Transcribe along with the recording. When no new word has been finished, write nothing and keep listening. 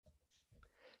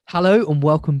Hello and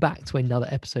welcome back to another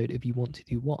episode of You Want to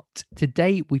Do What.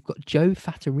 Today we've got Joe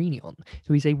Fattorini on,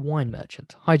 who is a wine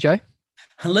merchant. Hi, Joe.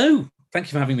 Hello. Thank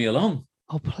you for having me along.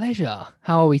 Oh, pleasure.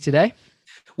 How are we today?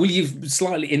 Well, you've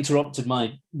slightly interrupted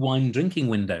my wine drinking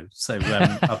window.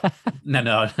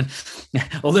 No.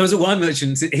 Although as a wine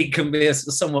merchant, it can be a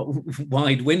somewhat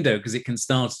wide window because it can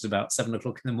start at about 7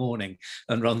 o'clock in the morning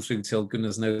and run through till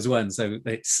goodness knows when. So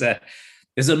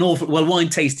there's an awful, wine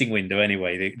tasting window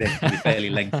anyway. They can be fairly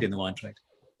lengthy in the wine trade.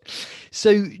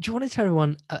 So, do you want to tell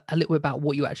everyone a little bit about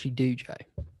what you actually do, Joe?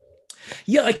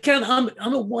 Yeah, I can.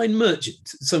 I'm a wine merchant,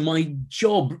 so my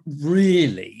job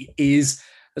really is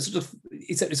a sort of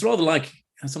it's rather like,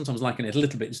 I sometimes liken it a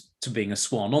little bit to being a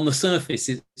swan. On the surface,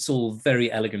 it's all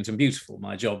very elegant and beautiful.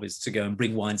 My job is to go and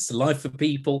bring wines to life for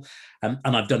people, and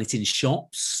I've done it in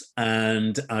shops,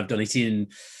 and I've done it in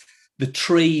the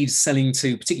trade, selling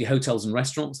to particularly hotels and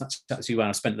restaurants. That's actually where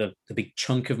I spent the big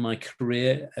chunk of my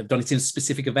career. I've done it in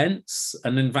specific events,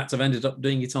 and in fact, I've ended up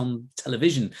doing it on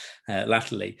television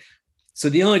latterly. So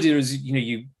the idea is,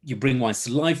 you bring wines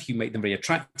to life, you make them very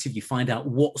attractive, you find out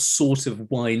what sort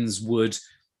of wines would,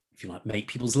 if you like, make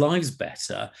people's lives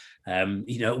better.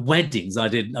 Weddings.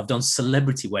 I've done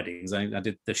celebrity weddings. I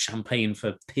did the champagne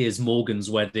for Piers Morgan's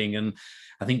wedding, and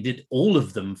I think did all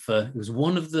of them it was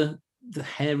one of the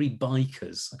hairy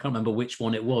bikers. I can't remember which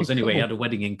one it was. Anyway, he had a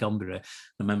wedding in Cumbria. I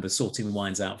remember sorting the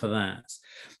wines out for that.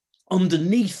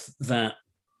 Underneath that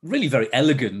really very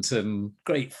elegant and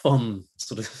great fun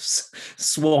sort of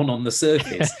swan on the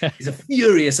surface is a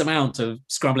furious amount of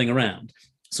scrabbling around.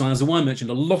 So as a wine merchant,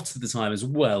 a lot of the time as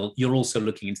well, you're also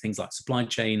looking into things like supply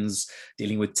chains,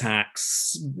 dealing with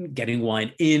tax, getting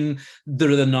wine in.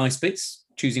 There are the nice bits,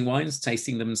 choosing wines,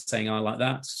 tasting them, saying, I like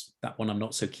that one I'm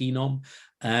not so keen on.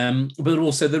 But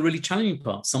also the really challenging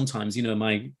part. Sometimes,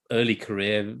 my early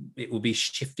career, it will be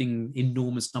shifting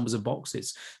enormous numbers of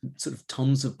boxes, sort of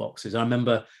tons of boxes. I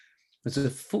remember there's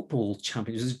a football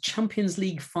champion, it was a Champions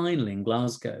League final in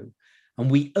Glasgow,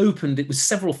 and we opened, it was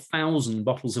several thousand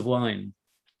bottles of wine.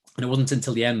 And it wasn't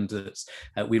until the end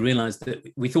that we realized that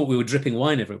we thought we were dripping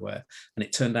wine everywhere. And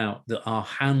it turned out that our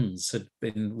hands had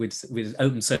been, we'd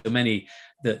opened so many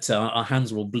that our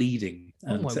hands were all bleeding.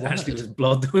 And actually, there was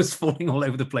blood that was falling all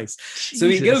over the place. Jesus. So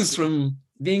it goes from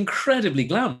the incredibly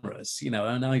glamorous,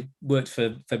 and I worked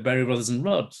for Berry Brothers and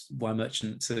Rudd, wine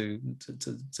merchant, to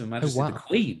Majesty the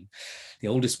Queen, the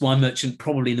oldest wine merchant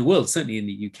probably in the world, certainly in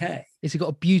the UK. It's got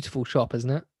a beautiful shop, isn't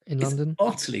it? In London,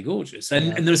 utterly gorgeous,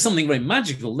 and there's something very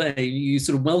magical there. You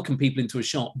sort of welcome people into a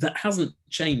shop that hasn't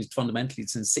changed fundamentally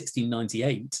since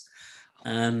 1698,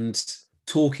 and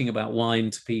talking about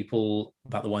wine to people,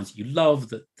 about the wines that you love,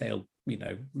 that they'll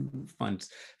find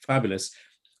fabulous,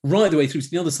 right the way through to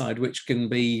the other side, which can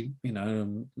be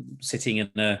sitting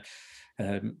in a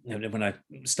when I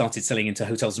started selling into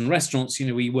hotels and restaurants,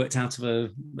 we worked out of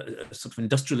a sort of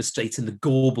industrial estate in the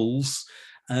Gorbals.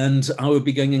 And I would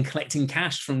be going and collecting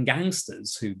cash from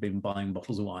gangsters who've been buying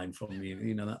bottles of wine from me,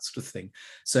 that sort of thing.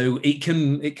 So it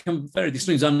can vary the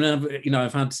extremes. I mean,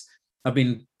 I've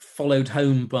been followed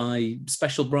home by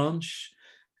Special Branch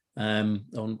on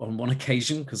one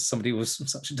occasion because somebody was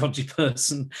such a dodgy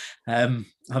person.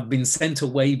 I've been sent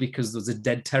away because there was a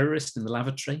dead terrorist in the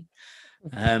lavatory.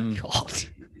 God.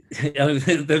 There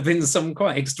have been some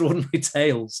quite extraordinary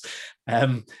tales.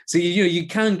 So you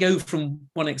can go from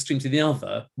one extreme to the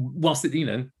other, whilst at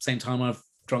same time I've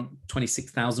drunk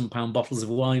 £26,000 bottles of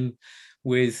wine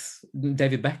with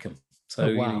David Beckham. So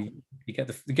you get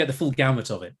the full gamut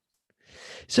of it.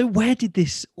 So where did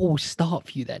this all start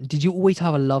for you then? Did you always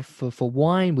have a love for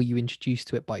wine? Were you introduced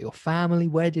to it by your family?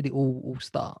 Where did it all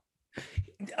start?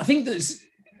 I think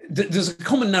there's a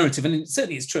common narrative, and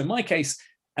certainly it's true in my case.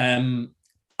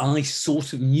 I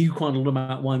sort of knew quite a lot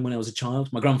about wine when I was a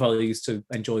child. My grandfather used to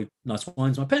enjoy nice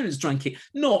wines. My parents drank it,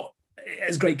 not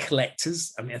as great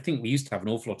collectors. I mean, I think we used to have an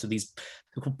awful lot of these,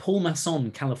 they're called Paul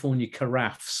Masson California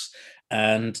carafes.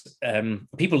 And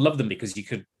people loved them because you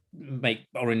could make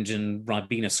orange and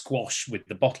Ribena squash with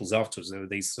the bottles afterwards. There were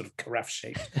these sort of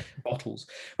carafe-shaped bottles.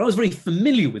 But I was very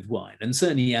familiar with wine, and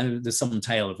certainly there's some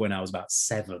tale of when I was about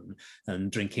 7 and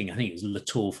drinking, I think it was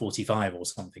Latour 45 or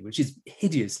something, which is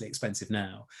hideously expensive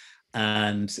now,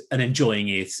 and enjoying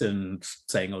it and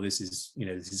saying, oh, this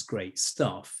is great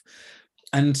stuff.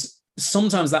 And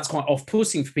sometimes that's quite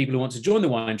off-putting for people who want to join the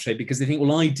wine trade because they think,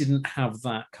 well, I didn't have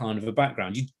that kind of a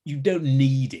background. You don't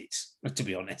need it, to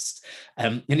be honest.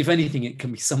 And if anything, it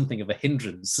can be something of a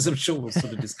hindrance, as I'm sure we'll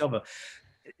sort of discover.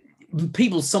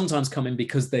 People sometimes come in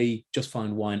because they just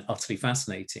find wine utterly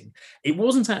fascinating. It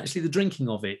wasn't actually the drinking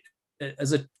of it.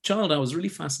 As a child, I was really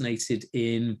fascinated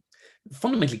in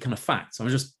fundamentally kind of facts. I'm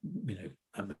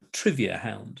trivia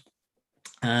hound.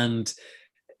 And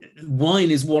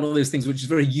wine is one of those things which is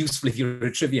very useful if you're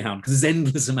a trivia hound, because there's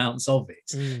endless amounts of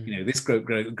it. You know, this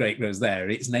grape grows there,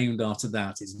 it's named after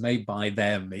that, it's made by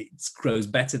them, it grows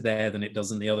better there than it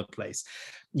does in the other place.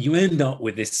 You end up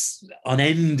with this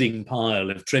unending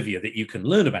pile of trivia that you can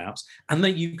learn about and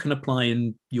that you can apply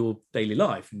in your daily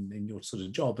life, in your sort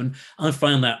of job. And I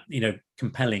found that, you know,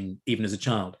 compelling even as a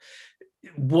child.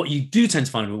 What you do tend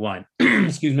to find with wine,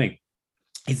 excuse me,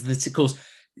 is that, of course,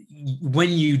 when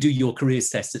you do your careers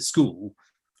test at school,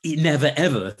 it never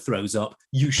ever throws up,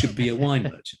 you should be a wine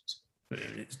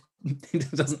merchant. It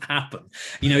doesn't happen.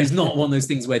 You know, it's not one of those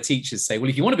things where teachers say, well,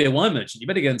 if you want to be a wine merchant, you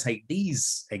better go and take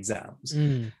these exams.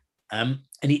 And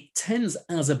it tends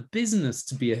as a business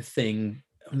to be a thing.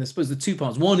 I mean, I suppose the two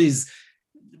parts. One is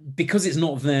because it's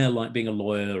not there like being a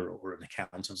lawyer or an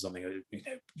accountant or something, or, you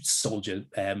know, soldier,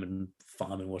 airman,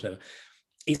 fireman, whatever.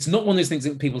 It's not one of those things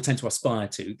that people tend to aspire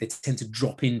to. They tend to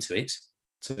drop into it.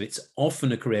 So it's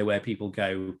often a career where people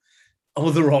go,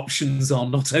 other options are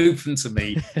not open to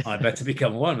me, I better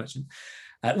become a wine merchant,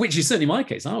 which is certainly my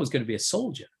case. I was going to be a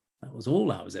soldier. That was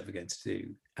all I was ever going to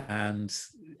do, and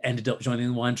ended up joining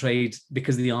the wine trade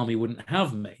because the army wouldn't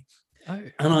have me.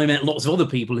 And I met lots of other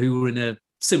people who were in a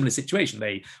similar situation.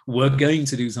 They were going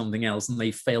to do something else and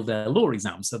they failed their law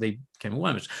exam, so they became a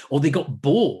wine merchant. Or they got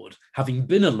bored having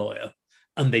been a lawyer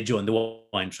and they joined the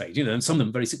wine trade, you know, and some of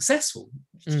them very successful,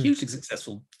 hugely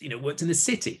successful, you know, worked in the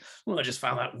city. Well, I just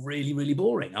found that really, really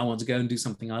boring. I want to go and do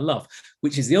something I love,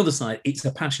 which is the other side. It's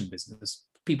a passion business.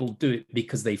 People do it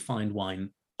because they find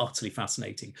wine utterly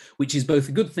fascinating, which is both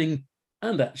a good thing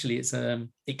and actually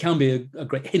it can be a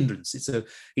great hindrance.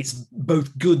 It's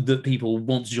both good that people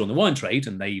want to join the wine trade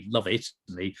and they love it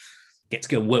and they get to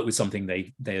go and work with something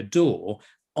they adore.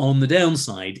 On the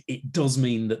downside, it does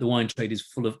mean that the wine trade is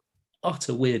full of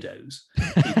utter weirdos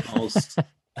because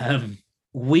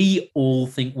we all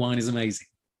think wine is amazing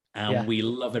and we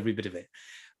love every bit of it.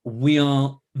 We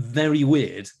are very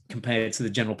weird compared to the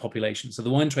general population. So the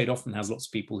wine trade often has lots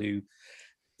of people who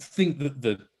think that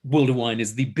the world of wine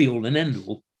is the be-all and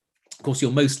end-all. Of course,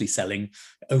 you're mostly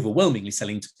overwhelmingly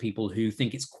selling to people who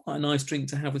think it's quite a nice drink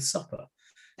to have with supper.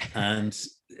 And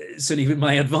certainly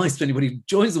my advice to anybody who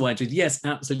joins the wine trade, yes,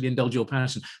 absolutely indulge your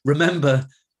passion. Remember,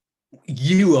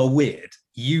 you are weird.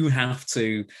 You have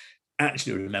to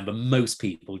actually remember most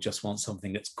people just want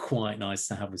something that's quite nice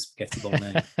to have with spaghetti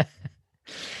bolognese.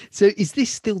 So is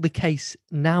this still the case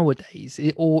nowadays,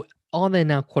 or are there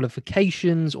now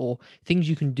qualifications or things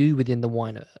you can do within the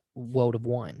world of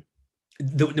wine?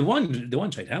 The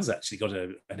wine trade has actually got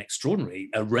an extraordinary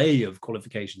array of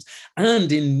qualifications,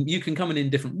 and you can come in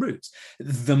different routes.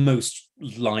 The most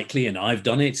likely, and I've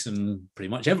done it, and pretty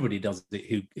much everybody does it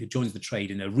who joins the trade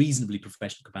in a reasonably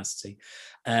professional capacity,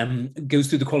 goes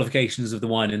through the qualifications of the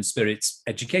Wine and Spirits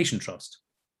Education Trust.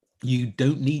 You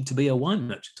don't need to be a wine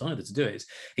merchant either to do it.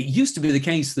 It used to be the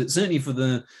case that certainly for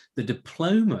the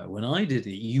diploma, when I did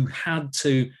it, you had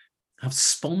to have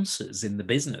sponsors in the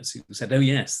business who said, oh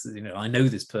yes, you know, I know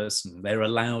this person, they're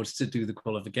allowed to do the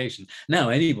qualification. Now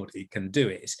anybody can do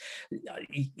it.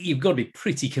 You've got to be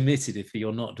pretty committed if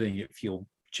you're not doing it for your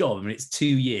job. I mean, it's 2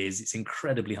 years, it's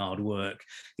incredibly hard work.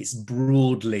 It's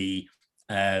broadly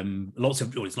lots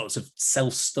of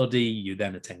self-study. You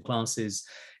then attend classes.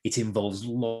 It involves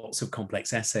lots of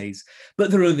complex essays,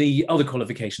 but there are the other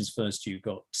qualifications. First, you've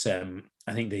got,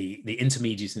 I think, the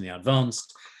intermediate and the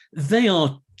advanced. They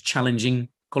are challenging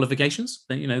qualifications.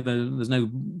 You know, there's no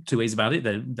two ways about it.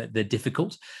 They're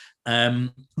difficult,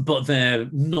 but they're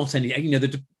not any. You know,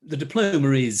 the diploma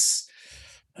is,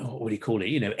 what do you call it?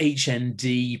 You know,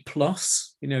 HND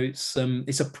plus. You know, it's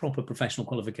a proper professional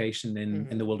qualification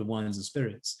in the world of wines and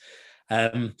spirits.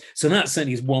 So that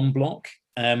certainly is one block.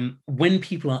 When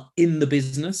people are in the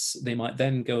business, they might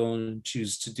then go on and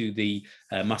choose to do the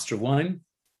Master of Wine.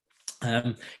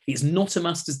 It's not a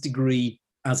master's degree,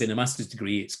 as in a master's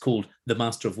degree. It's called the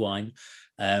Master of Wine.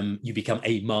 You become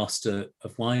a Master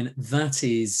of Wine. That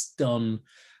is done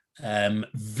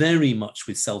very much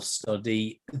with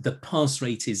self-study. The pass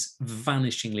rate is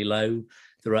vanishingly low.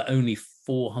 There are only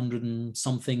 400 and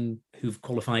something who've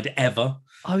qualified ever.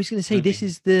 I was going to say, this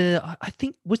is I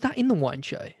think, was that in the wine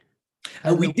show?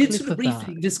 We did sort of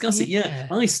briefly discuss it. Yeah,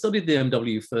 I studied the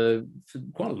MW for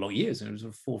quite a lot of years. It was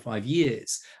 4 or 5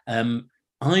 years. I'm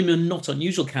a not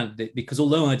unusual candidate because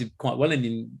although I did quite well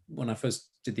when I first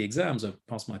did the exams, I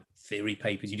passed my theory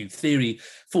papers. You do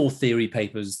 4 theory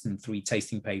papers and 3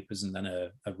 tasting papers and then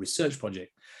a research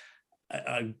project.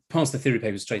 I passed the theory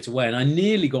papers straight away, and I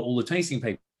nearly got all the tasting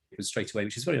papers straight away,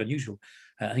 which is very unusual.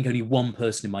 I think only one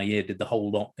person in my year did the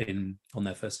whole lot on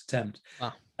their first attempt.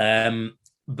 Wow.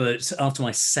 But after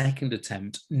my second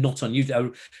attempt, not unusual.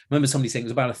 I remember somebody saying it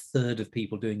was about a third of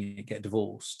people doing it get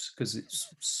divorced because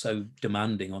it's so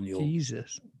demanding on your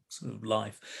Jesus. sort of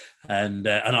life. And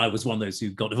I was one of those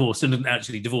who got divorced. And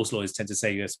actually, divorce lawyers tend to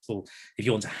say, yes, well, if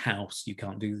you want a house, you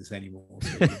can't do this anymore.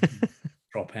 So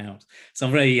drop out. So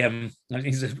I'm very,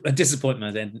 it's a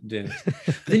disappointment I didn't do it.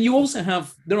 But then you also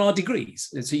there are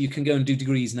degrees. So you can go and do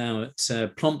degrees now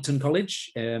at Plumpton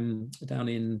College down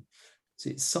in, is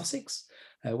it Sussex?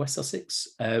 West Sussex,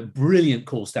 brilliant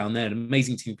course down there, an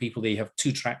amazing team of people. They have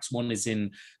 2 tracks. One is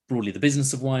in broadly the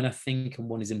business of wine, I think, and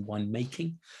one is in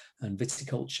winemaking and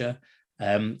viticulture.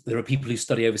 There are people who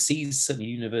study overseas. Certainly,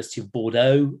 University of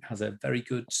Bordeaux has a very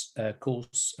good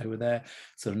course over there.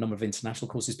 So a number of international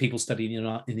courses. People study in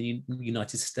the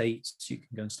United States. You can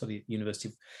go and study at the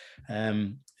University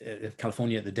of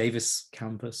California at the Davis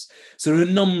campus. So there are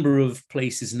a number of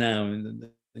places now, and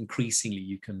increasingly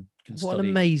you can study. What an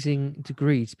amazing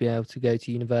degree to be able to go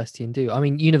to university and do. I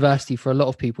mean, university for a lot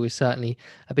of people is certainly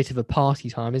a bit of a party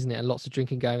time, isn't it? And lots of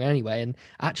drinking going anyway. And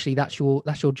actually, that's your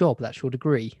job. That's your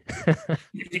degree.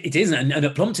 It is, and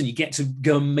at Plumpton you get to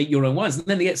go and make your own wines, and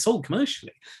then they get sold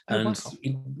commercially. And wow.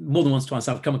 More than once, twice,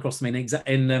 I've come across them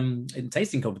in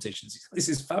tasting competitions. This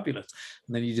is fabulous.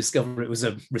 And then you discover it was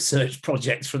a research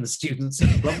project from the students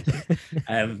at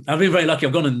Plumpton. I've been very lucky.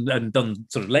 I've gone and done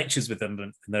sort of lectures with them,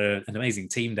 and they're an amazing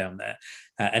team down there.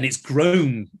 And it's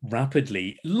grown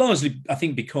rapidly, largely, I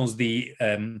think, because the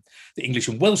English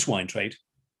and Welsh wine trade,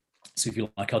 so if you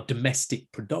like, our domestic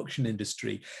production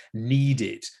industry,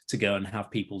 needed to go and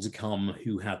have people to come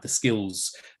who had the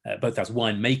skills, both as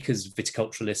winemakers,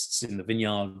 viticulturalists in the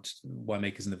vineyard,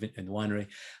 winemakers in the winery,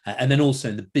 and then also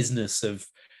in the business of.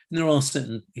 And there are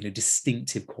certain,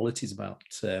 distinctive qualities about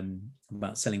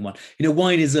selling wine.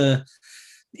 Wine is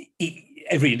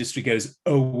every industry goes,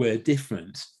 oh, we're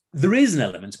different. There is an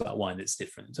element about wine that's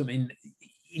different. I mean,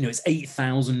 it's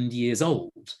 8,000 years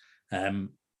old. I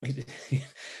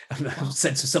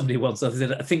said to somebody once, I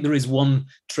said, I think there is one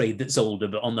trade that's older,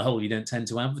 but on the whole, you don't tend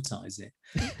to advertise it.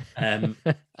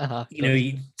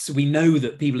 So we know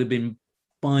that people have been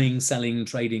buying, selling,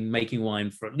 trading, making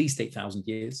wine for at least 8,000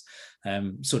 years,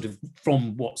 sort of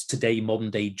from what's today modern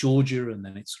day Georgia, and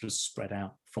then it's sort of spread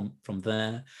out from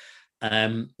there.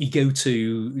 You go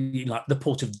to like the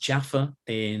port of Jaffa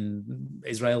in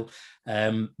Israel.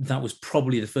 That was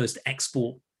probably the first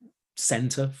export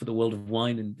center for the world of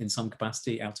wine in some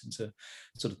capacity out into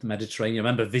sort of the Mediterranean. I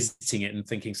remember visiting it and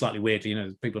thinking slightly weirdly,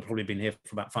 people have probably been here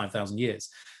for about 5,000 years,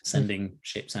 sending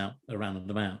ships out around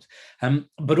and about.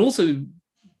 But also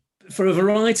for a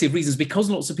variety of reasons, because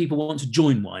lots of people want to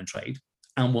join wine trade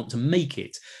and want to make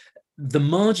it, the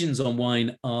margins on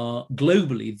wine are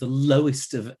globally the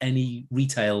lowest of any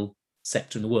retail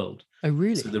sector in the world. Oh,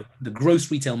 really? So the gross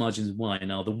retail margins of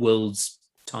wine are the world's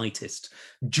tightest.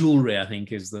 Jewelry, I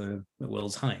think, is the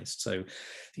world's highest. So,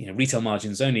 retail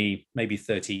margins only maybe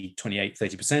 30, 28,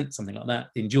 30%, something like that.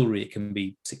 In jewelry, it can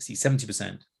be 60,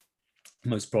 70%.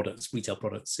 Most products, retail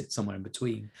products, sit somewhere in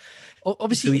between.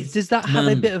 Obviously, does that have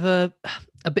a bit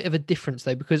of a difference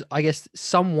though? Because I guess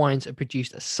some wines are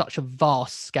produced at such a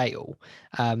vast scale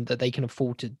that they can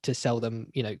afford to sell them,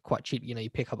 quite cheap. You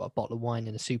pick up a bottle of wine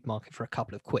in a supermarket for a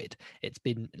couple of quid. It's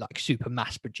been like super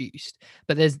mass produced.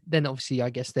 But then obviously,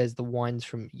 I guess there's the wines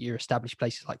from your established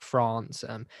places like France,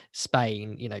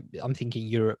 Spain. I'm thinking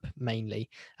Europe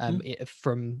mainly,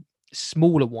 from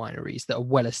smaller wineries that are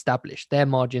well established. Their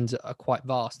margins are quite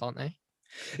vast, aren't they?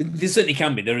 There certainly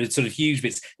can be. There are sort of huge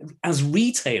bits. As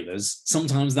retailers,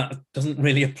 sometimes that doesn't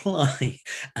really apply.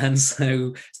 And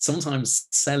so sometimes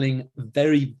selling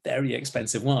very, very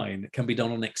expensive wine can be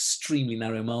done on extremely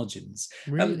narrow margins.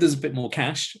 Really? There's a bit more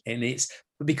cash in it,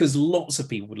 because lots of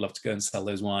people would love to go and sell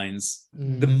those wines.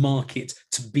 The market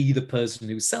to be the person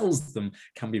who sells them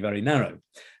can be very narrow.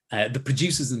 The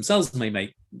producers themselves may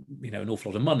make, an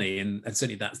awful lot of money, and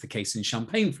certainly that's the case in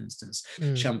Champagne, for instance.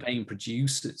 Champagne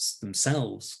producers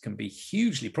themselves can be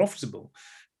hugely profitable.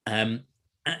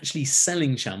 Actually,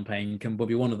 selling champagne can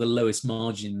be one of the lowest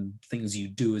margin things you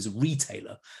do as a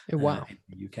retailer. Wow. In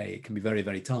the UK, it can be very,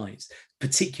 very tight,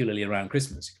 particularly around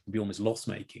Christmas. It can be almost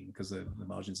loss-making because the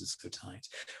margins are so tight.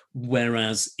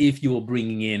 Whereas if you're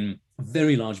bringing in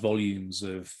very large volumes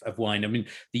of wine, I mean,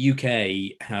 the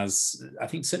UK has, I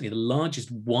think, certainly the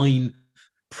largest wine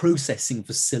processing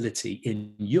facility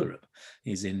in Europe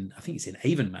is in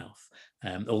Avonmouth.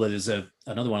 Although there's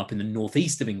another one up in the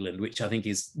northeast of England, which I think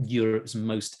is Europe's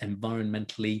most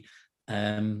environmentally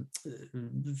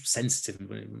sensitive,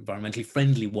 environmentally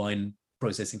friendly wine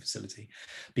processing facility.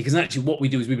 Because actually what we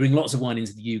do is we bring lots of wine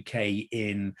into the UK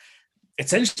in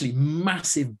essentially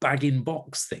massive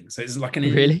bag-in-box things. So it's like an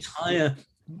entire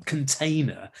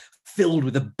container filled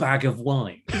with a bag of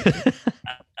wine.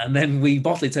 And then we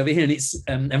bottle it over here, and it's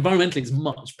environmentally, it's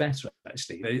much better,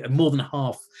 actually. More than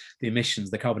half the emissions,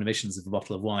 the carbon emissions of a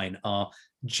bottle of wine, are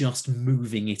just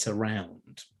moving it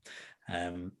around.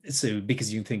 So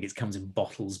because you think it comes in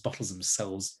bottles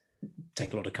themselves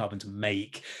take a lot of carbon to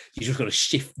make, you just got to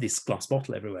shift this glass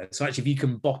bottle everywhere. So actually, if you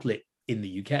can bottle it in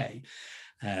the UK,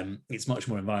 it's much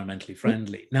more environmentally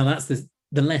friendly. Now, that's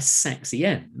the less sexy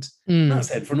end. That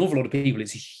said, for an awful lot of people,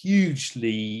 it's a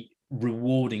hugely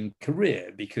rewarding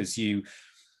career, because you're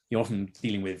often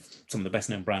dealing with some of the best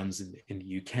known brands in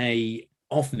the UK.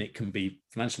 Often it can be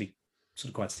financially sort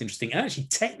of quite interesting, and actually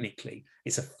technically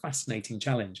it's a fascinating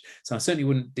challenge. So I certainly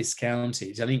wouldn't discount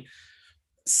it. I think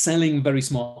selling very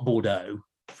smart Bordeaux,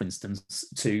 for instance,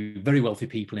 to very wealthy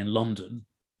people in London,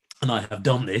 and I have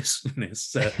done this.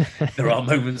 There are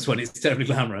moments when it's terribly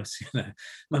glamorous.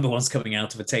 Remember once coming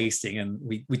out of a tasting and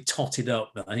we totted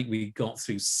up, but I think we got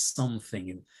through something,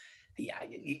 and yeah,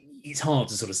 it's hard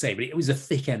to sort of say, but it was a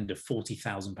thick end of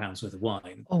 £40,000 worth of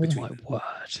wine. Oh my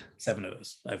word! 7 of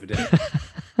us over dinner.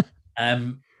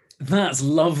 That's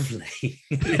lovely.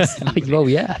 Well,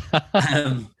 yeah.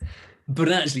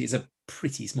 But actually, it's a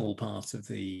pretty small part of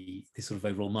the sort of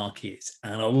overall market,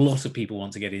 and a lot of people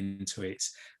want to get into it,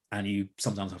 and you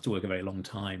sometimes have to work a very long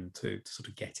time to sort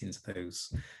of get into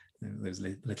those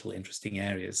little interesting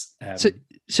areas.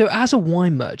 So as a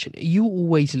wine merchant, are you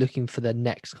always looking for the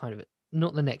next kind of,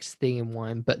 not the next thing in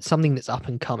wine, but something that's up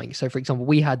and coming? So for example,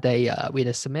 we had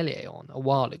a sommelier on a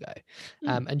while ago,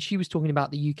 and she was talking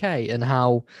about the UK and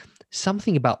how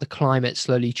something about the climate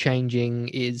slowly changing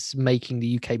is making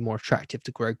the UK more attractive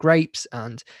to grow grapes,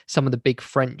 and some of the big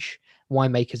French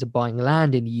winemakers are buying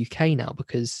land in the UK now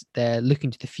because they're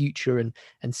looking to the future and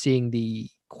seeing the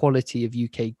quality of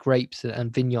UK grapes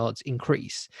and vineyards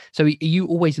increase. So are you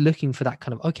always looking for that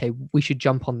kind of, okay, we should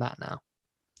jump on that now?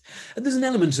 There's an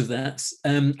element of that.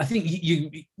 I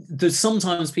think there's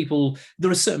sometimes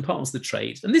there are certain parts of the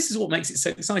trade, and this is what makes it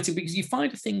so exciting, because you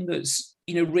find a thing that's,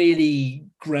 really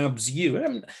grabs you.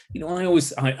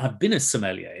 I've been a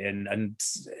sommelier, and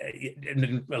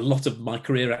a lot of my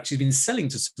career actually has been selling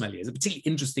to sommeliers, a particularly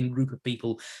interesting group of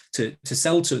people to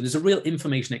sell to. And there's a real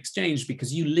information exchange,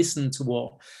 because you listen to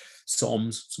what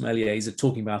sommeliers are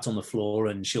talking about on the floor,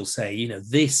 and she'll say,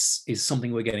 this is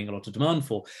something we're getting a lot of demand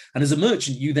for. And as a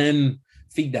merchant, you then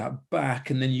feed that back,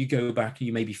 and then you go back and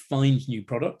you maybe find new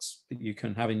products that you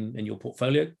can have in your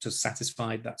portfolio to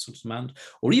satisfy that sort of demand,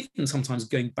 or even sometimes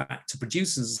going back to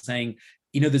producers and saying,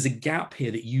 there's a gap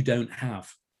here that you don't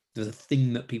have. There's a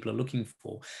thing that people are looking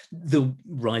for. The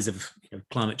rise of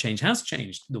climate change has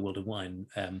changed the world of wine.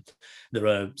 There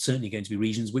are certainly going to be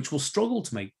regions which will struggle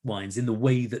to make wines in the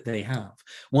way that they have.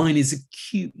 Wine is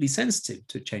acutely sensitive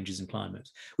to changes in climate,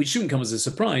 which shouldn't come as a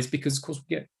surprise, because of course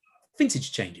we get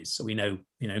vintage changes. So we know,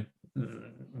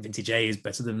 vintage A is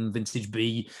better than vintage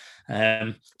B.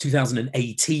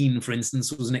 2018, for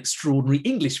instance, was an extraordinary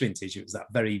English vintage. It was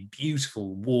that very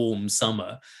beautiful, warm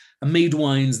summer, and made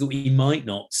wines that we might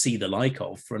not see the like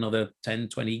of for another 10,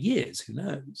 20 years. Who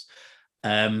knows?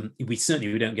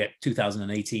 We don't get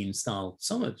 2018 style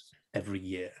summers every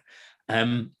year.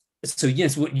 So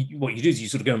yes, what you do is you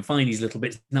sort of go and find these little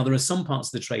bits. Now, there are some parts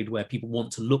of the trade where people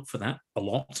want to look for that a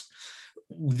lot.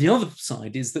 The other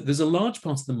side is that there's a large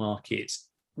part of the market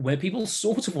where people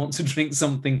sort of want to drink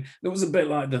something that was a bit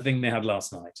like the thing they had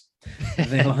last night.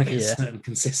 They like a certain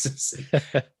consistency.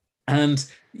 And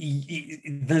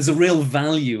there's a real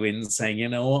value in saying, you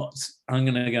know what, I'm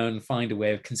going to go and find a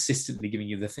way of consistently giving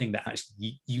you the thing that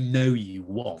actually you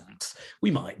want.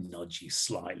 We might nudge you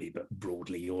slightly, but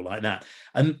broadly you're like that.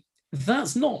 And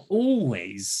that's not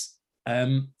always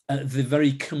the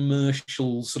very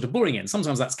commercial sort of boring end.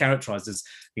 Sometimes that's characterized as,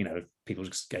 people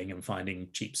just going and finding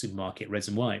cheap supermarket reds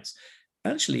and whites.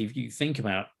 Actually, if you think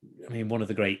about, one of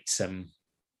the great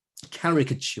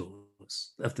caricatures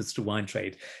of the sort of wine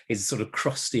trade is sort of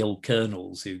crusty old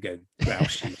colonels who go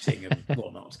grouse shooting and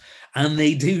whatnot, and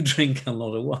they do drink a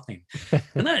lot of wine.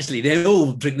 And actually, they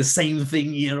all drink the same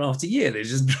thing year after year. They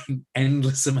just drink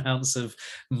endless amounts of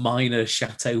minor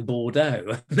Chateau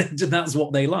Bordeaux. That's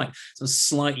what they like. So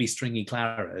slightly stringy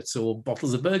claret or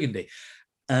bottles of Burgundy,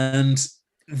 and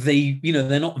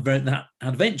they're not very that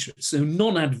adventurous. So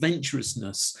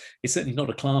non-adventurousness is certainly not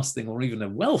a class thing or even a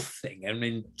wealth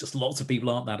thing. Just lots of people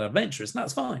aren't that adventurous, and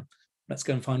that's fine. Let's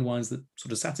go and find wines that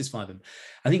sort of satisfy them.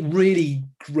 I think really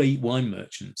great wine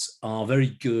merchants are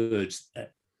very good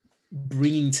at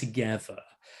bringing together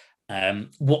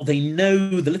what they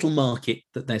know, the little market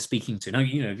that they're speaking to. Now,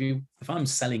 if I'm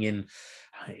selling in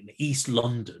East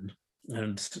London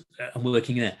and I'm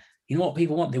working there, you know what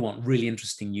people want? They want really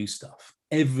interesting new stuff.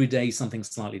 every day something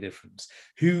slightly different.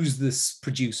 Who's this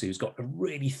producer who's got a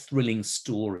really thrilling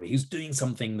story, who's doing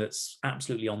something that's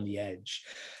absolutely on the edge?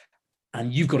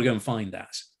 And you've got to go and find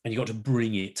that, and you've got to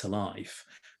bring it to life.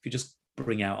 If you just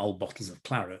bring out old bottles of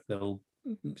claret, they'll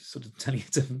sort of tell you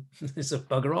to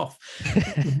bugger off.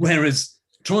 Whereas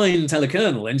try and tell a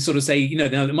colonel and sort of say, you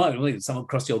know, some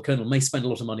crusty old colonel may spend a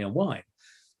lot of money on wine,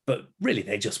 but really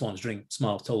they just want to drink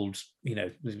smart old, you know,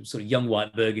 sort of young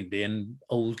white Burgundy and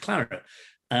old claret.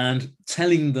 And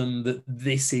telling them that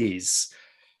this is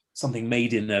something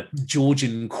made in a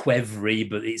Georgian qvevri,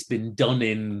 but it's been done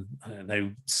in, I don't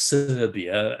know,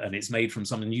 Serbia, and it's made from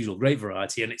some unusual grape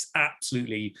variety, and it's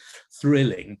absolutely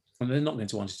thrilling, and they're not going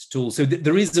to want it at all. So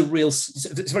there is it's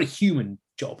a very human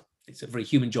job. It's a very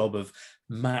human job of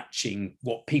matching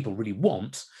what people really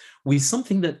want with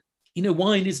something that, you know,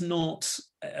 wine is not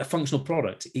a functional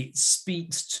product. It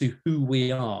speaks to who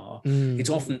we are. It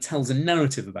often tells a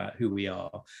narrative about who we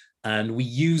are. And we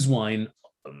use wine,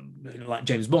 like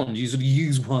James Bond, you sort of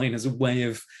use wine as a way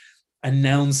of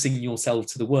announcing yourself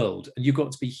to the world. And you've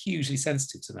got to be hugely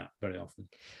sensitive to that very often.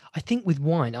 I think with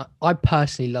wine, I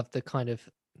personally love the kind of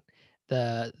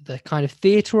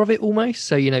theatre of it almost.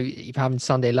 So, you know, you're having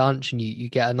Sunday lunch and you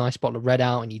get a nice bottle of red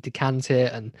out and you decant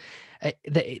it, and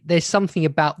there's something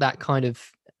about that kind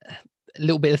of a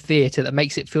little bit of theatre that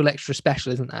makes it feel extra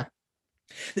special, isn't there?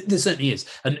 There certainly is.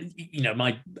 And, you know,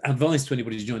 my advice to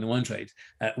anybody who's joining the wine trade,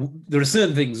 there are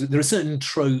certain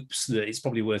tropes that it's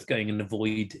probably worth going and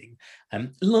avoiding,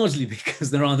 largely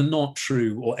because they're either not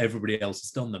true or everybody else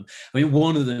has done them. I mean,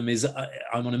 one of them is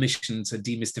I'm on a mission to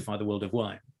demystify the world of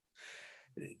wine.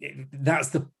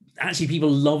 Actually people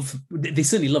they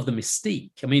certainly love the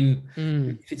mystique. I mean,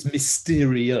 if it's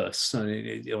mysterious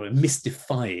or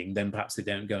mystifying, then perhaps they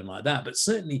don't go like that, but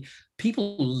certainly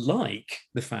people like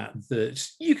the fact that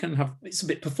you can have, it's a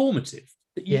bit performative,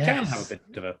 that you can have a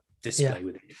bit of a display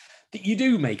with it, that you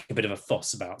do make a bit of a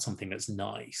fuss about something that's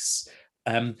nice.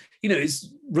 You know,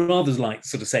 it's rather like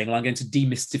sort of saying, well, I'm going to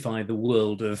demystify the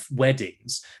world of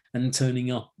weddings, and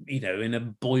turning up, you know, in a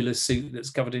boiler suit that's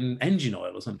covered in engine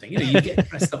oil or something. You know, you get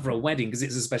dressed up for a wedding because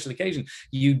it's a special occasion.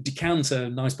 You decant a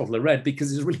nice bottle of red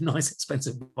because it's a really nice,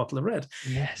 expensive bottle of red.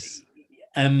 Yes.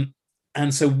 And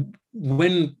so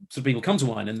when sort of people come to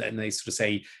wine and they sort of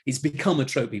say, it's become a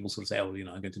trope, people sort of say, oh, you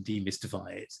know, I'm going to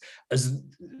demystify it. As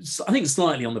I think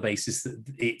slightly on the basis that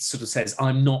it sort of says,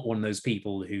 I'm not one of those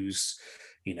people who's,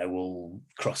 you know, all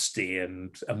crusty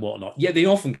and whatnot. Yeah, they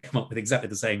often come up with exactly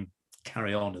the same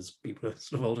carry on as people who are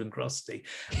sort of old and crusty.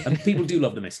 And people do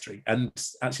love the mystery. And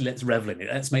actually, let's revel in it.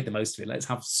 Let's make the most of it. Let's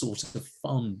have sort of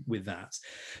fun with that.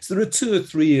 So there are two or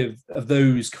three of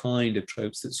those kind of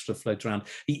tropes that sort of float around.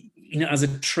 You know, as a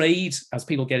trade, as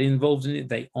people get involved in it,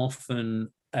 they often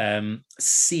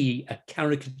see a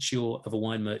caricature of a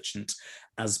wine merchant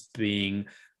as being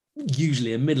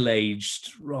usually a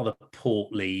middle-aged, rather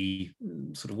portly,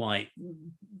 sort of white,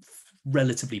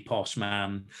 relatively posh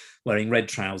man wearing red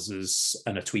trousers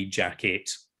and a tweed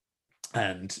jacket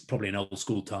and probably an old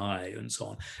school tie and so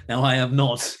on. Now, I am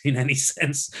not in any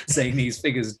sense saying these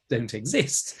figures don't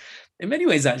exist. In many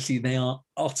ways, actually, they are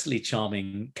utterly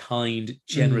charming, kind,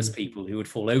 generous people who would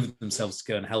fall over themselves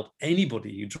to go and help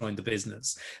anybody who joined the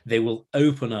business. They will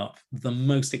open up the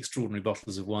most extraordinary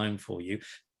bottles of wine for you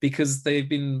because they've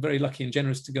been very lucky and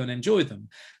generous to go and enjoy them.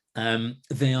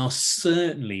 They are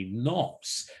certainly not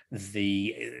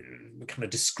the kind of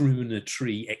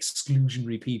discriminatory,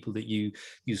 exclusionary people that you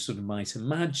sort of might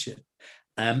imagine.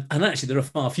 And actually, there are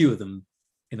far fewer of them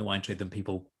in the wine trade than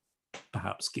people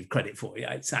perhaps give credit for.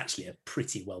 Yeah, it's actually a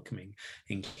pretty welcoming,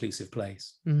 inclusive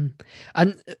place.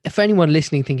 And for anyone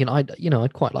listening, thinking,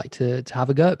 I'd quite like to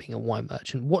have a go at being a wine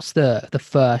merchant, what's the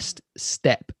first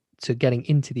step to getting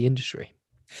into the industry?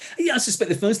 Yeah, I suspect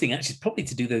the first thing actually is probably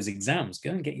to do those exams. Go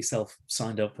and get yourself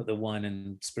signed up at the Wine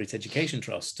and Spirit Education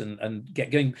Trust and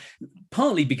get going,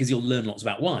 partly because you'll learn lots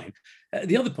about wine.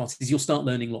 The other part is you'll start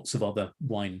learning lots of other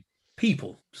wine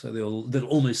people. So there'll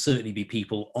almost certainly be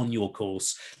people on your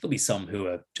course. There'll be some who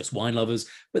are just wine lovers,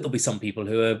 but there'll be some people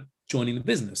who are joining the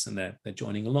business and they're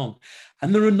joining along.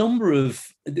 And there are a number of,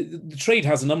 the trade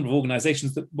has a number of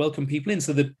organizations that welcome people in.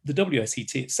 So the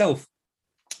WSET itself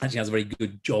actually has a very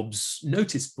good jobs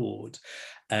notice board.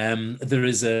 There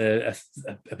is a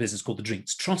business called the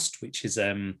Drinks Trust, which is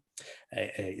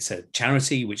it's a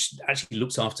charity which actually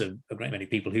looks after a great many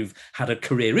people who've had a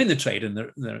career in the trade and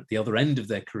they're at the other end of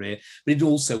their career, but it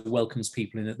also welcomes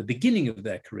people in at the beginning of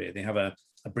their career. They have a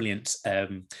brilliant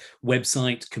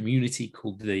website community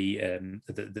called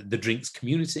the Drinks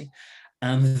Community.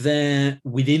 And there,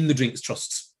 within the Drinks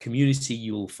Trust community,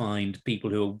 you'll find people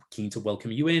who are keen to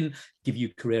welcome you in, give you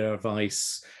career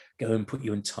advice, go and put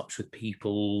you in touch with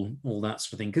people, all that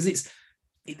sort of thing. Because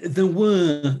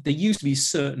there used to be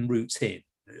certain routes in.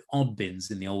 Odd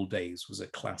Bins in the old days was a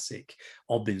classic.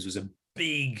 Odd Bins was a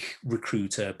big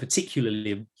recruiter,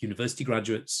 particularly of university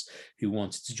graduates who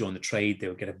wanted to join the trade. They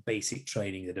would get a basic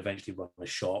training, they'd eventually run a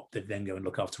shop, they'd then go and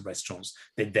look after restaurants,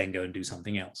 they'd then go and do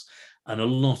something else. And a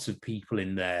lot of people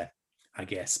in their, I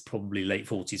guess, probably late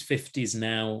 40s, 50s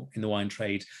now in the wine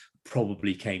trade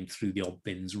probably came through the Odd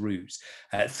Bins route.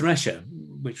 Thresher,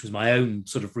 which was my own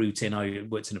sort of route in, I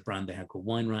worked in a brand they had called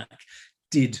Wine Rack,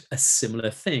 did a similar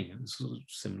thing, sort of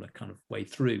similar kind of way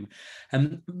through.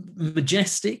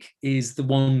 Majestic is the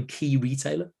one key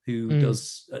retailer who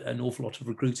does an awful lot of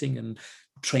recruiting and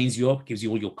trains you up, gives you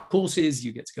all your courses.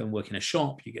 You get to go and work in a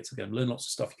shop. You get to go and learn lots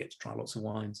of stuff. You get to try lots of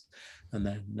wines, and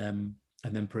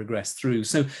then progress through.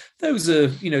 So those are,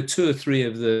 two or three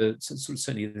of the sort of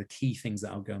certainly the key things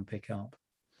that I'll go and pick up.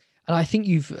 And I think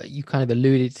you kind of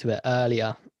alluded to it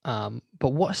earlier,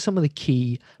 but what are some of the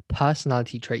key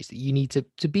personality traits that you need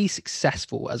to be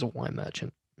successful as a wine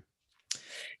merchant?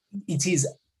 It is,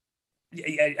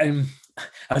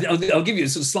 I'll give you a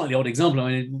sort of slightly odd example.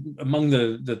 I mean, among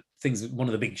the things, one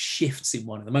of the big shifts in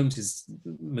wine at the moment is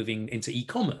moving into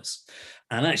e-commerce.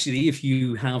 And actually, if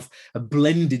you have a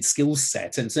blended skill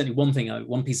set, and certainly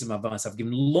one piece of advice I've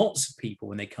given lots of people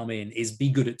when they come in is be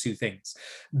good at two things.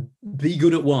 Be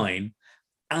good at wine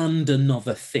and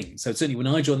another thing. So certainly when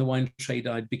I joined the wine trade,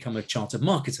 I'd become a chartered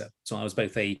marketer. So I was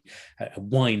both a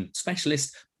wine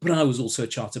specialist, but I was also a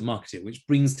chartered marketer, which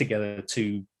brings together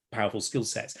two powerful skill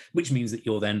sets, which means that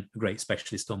you're then a great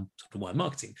specialist on sort of wine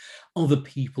marketing. Other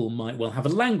people might well have a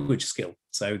language skill.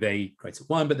 So they create a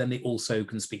wine, but then they also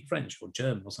can speak French or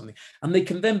German or something. And they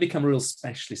can then become a real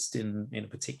specialist in a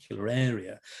particular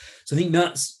area. So I think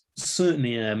that's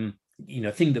certainly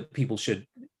a thing that people should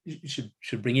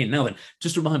bring in. Now then,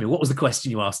 just remind me, what was the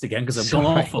question you asked again? Because I've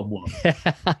gone off on one.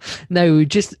 No,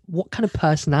 just what kind of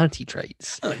personality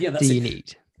traits do you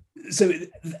need? So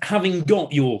having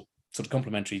got your sort of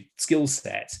complementary skill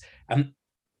set,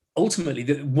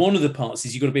 ultimately one of the parts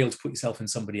is you've got to be able to put yourself in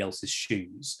somebody else's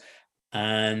shoes.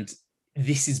 And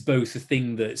this is both a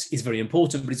thing that is very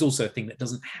important, but it's also a thing that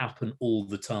doesn't happen all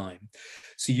the time.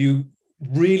 So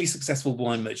really successful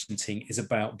wine merchanting is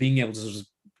about being able to sort of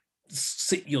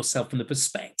sit yourself from the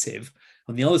perspective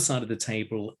on the other side of the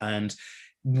table. And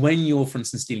when you're, for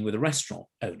instance, dealing with a restaurant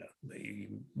owner,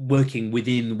 working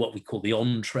within what we call the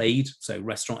on-trade, so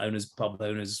restaurant owners, pub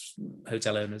owners,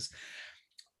 hotel owners,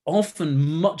 often,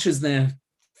 much as they're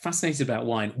fascinated about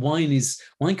wine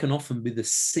can often be the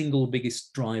single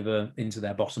biggest driver into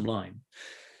their bottom line.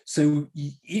 So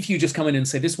if you just come in and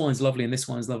say, this wine's lovely, and this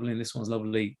wine's lovely, and this one's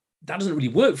lovely, that doesn't really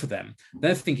work for them.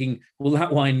 They're thinking, will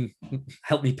that wine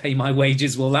help me pay my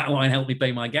wages? Will that wine help me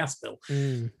pay my gas bill?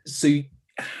 So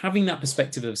having that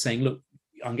perspective of saying, look,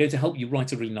 I'm going to help you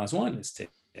write a really nice wine list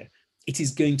here. It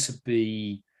is going to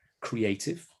be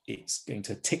creative. It's going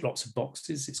to tick lots of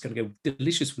boxes. It's going to go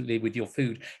deliciously with your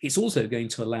food. It's also going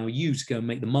to allow you to go and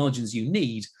make the margins you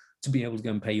need to be able to go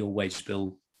and pay your wage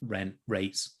bill, rent,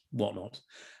 rates, whatnot,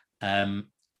 and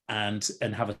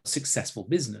have a successful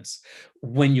business.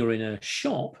 When you're in a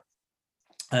shop,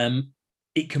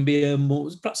 it can be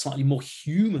perhaps slightly more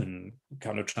human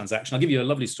kind of transaction. I'll give you a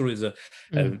lovely story. There's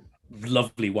a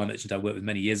lovely wine merchant I worked with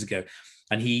many years ago,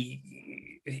 and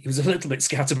he was a little bit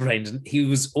scatterbrained, and he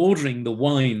was ordering the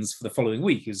wines for the following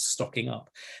week. He was stocking up,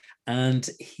 and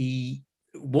he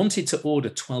wanted to order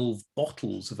 12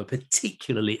 bottles of a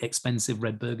particularly expensive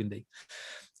red Burgundy.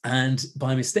 And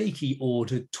by mistake, he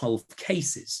ordered 12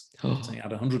 cases. So he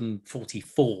had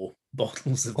 144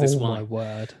 bottles of this wine. Oh, my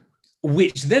word.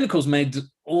 Which then, of course, made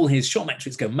all his shop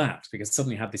metrics go mad, because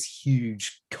suddenly he had this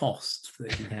huge cost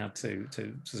that he had to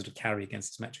sort of carry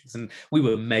against his metrics. And we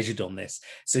were measured on this.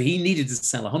 So he needed to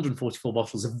sell 144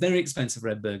 bottles of very expensive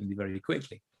red Burgundy very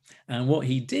quickly. And what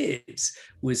he did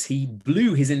was he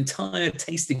blew his entire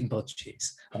tasting budget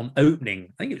on opening,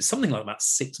 I think it was something like about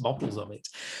 6 bottles of it.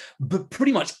 But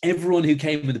pretty much everyone who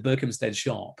came in the Berkhamsted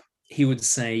shop, he would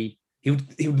say, he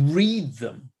would read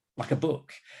them like a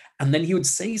book. And then he would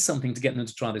say something to get them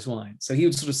to try this wine. So he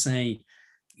would sort of say,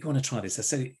 you want to try this?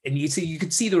 So, and you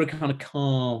could see they were a kind of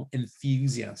car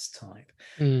enthusiast type.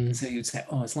 And so he would say,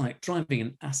 oh, it's like driving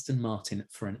an Aston Martin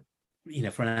for an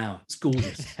hour. It's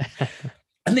gorgeous.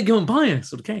 And they'd go and buy a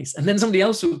sort of case. And then somebody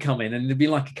else would come in, and it'd be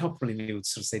like a couple, and he would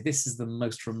sort of say, this is the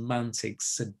most romantic,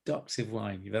 seductive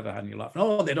wine you've ever had in your life. And,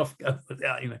 oh, they'd off go,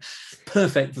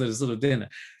 perfect for the sort of dinner.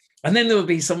 And then there would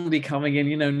be somebody coming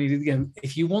in, and he'd go,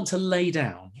 if you want to lay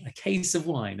down a case of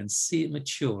wine and see it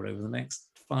mature over the next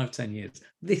 5-10 years,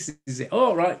 this is it.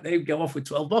 All right, they would go off with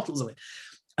 12 bottles of it.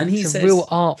 And he it's says, a real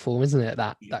art form, isn't it?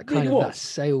 That it kind really of that was.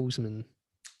 salesman.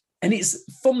 And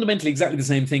it's fundamentally exactly the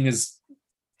same thing as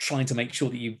trying to make sure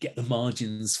that you get the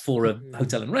margins for a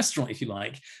hotel and restaurant, if you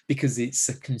like, because it's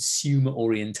a consumer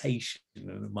orientation.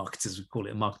 Marketers would call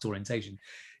it a market orientation.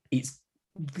 It's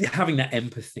having that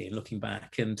empathy and looking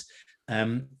back. And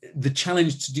the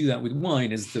challenge to do that with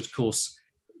wine is that, of course,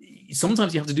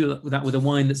 sometimes you have to do that with a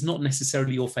wine that's not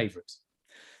necessarily your favorite.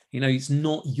 It's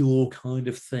not your kind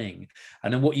of thing.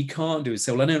 And then what you can't do is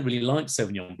say, well, I don't really like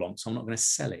Sauvignon Blanc, so I'm not going to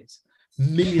sell it.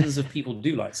 Millions of people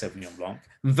do like Sauvignon Blanc,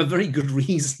 and for very good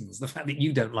reasons. The fact that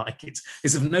you don't like it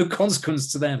is of no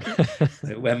consequence to them.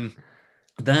 So,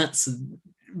 that's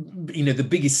the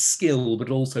biggest skill, but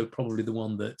also probably the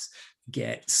one that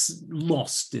gets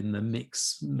lost in the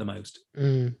mix the most.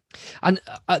 And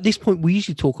at this point, we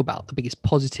usually talk about the biggest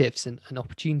positives and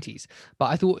opportunities, but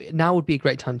I thought now would be a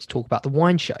great time to talk about the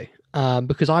wine show,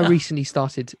 because I recently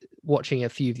started watching a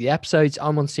few of the episodes.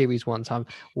 I'm on series 1, so I'm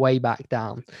way back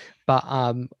down, but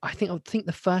I think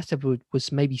the first episode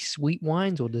was maybe sweet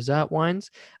wines or dessert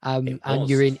wines, and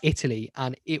you're in Italy,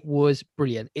 and it was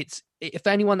brilliant. If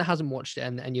anyone that hasn't watched it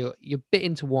and you're a bit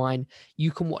into wine, you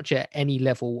can watch it at any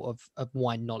level of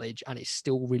wine knowledge, and it's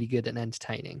still really good and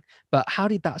entertaining. But how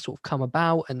did that sort of come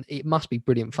about? And it must be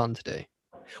brilliant fun to do.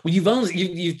 Well,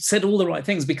 you've said all the right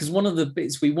things, because one of the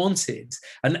bits we wanted,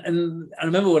 and I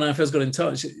remember when I first got in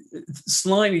touch,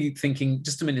 slightly thinking,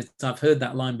 just a minute, I've heard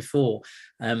that line before,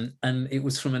 and it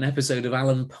was from an episode of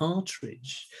Alan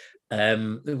Partridge,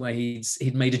 where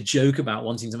he'd made a joke about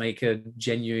wanting to make a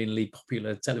genuinely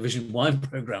popular television wine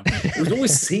program. It was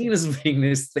always seen as being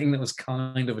this thing that was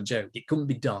kind of a joke. It couldn't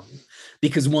be done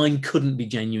because wine couldn't be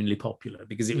genuinely popular,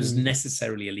 because it was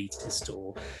necessarily elitist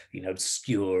or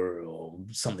obscure or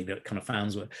something that kind of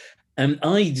fans were. And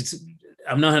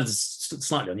I've now had a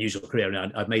slightly unusual career.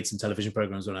 I've made some television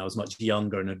programs when I was much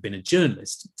younger and had been a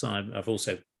journalist. So I've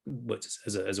also worked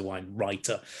as a wine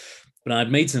writer. But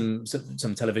I'd made some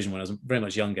television when I was very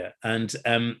much younger. And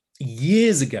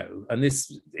years ago, and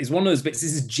this is one of those bits,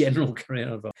 this is general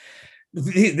career advice.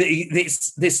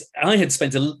 I had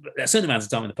spent a certain amount of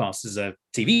time in the past as a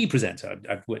TV presenter.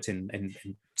 I've worked in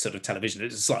sort of television.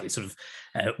 It's slightly sort of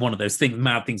one of those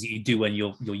mad things that you do when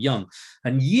you're young.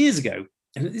 And years ago,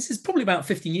 and this is probably about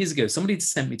 15 years ago, somebody had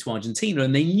sent me to Argentina,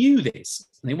 and they knew this,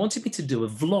 and they wanted me to do a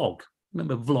vlog.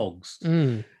 Remember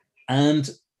vlogs?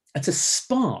 And at a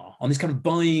spa, on this kind of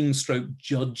buying stroke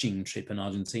judging trip in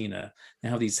Argentina, they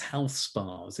have these health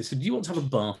spas. They said, do you want to have a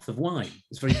bath of wine?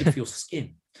 It's very good for your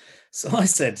skin. So I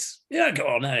said, yeah, go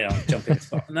on, I'll jump in the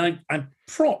spa. And I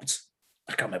propped,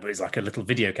 I can't remember, it's like a little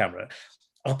video camera,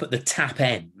 up at the tap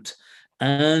end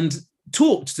and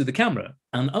talked to the camera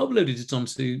and uploaded it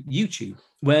onto YouTube,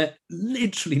 where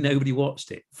literally nobody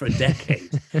watched it for a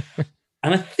decade.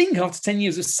 And I think after 10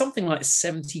 years, there's something like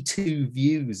 72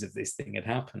 views of this thing had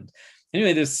happened.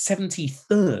 Anyway, the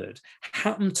 73rd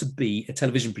happened to be a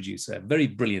television producer, a very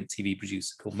brilliant TV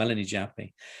producer called Melanie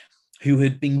Jappi, who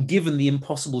had been given the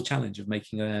impossible challenge of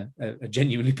making a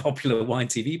genuinely popular wine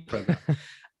TV program.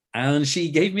 And she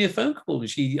gave me a phone call, and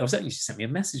she sent me a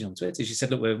message on Twitter. She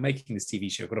said, look, we're making this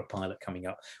TV show, got a pilot coming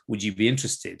up. Would you be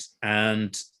interested?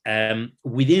 And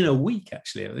within a week,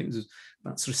 actually, I think it was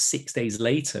about sort of 6 days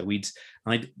later,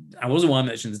 I was a wine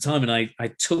merchant at the time, and I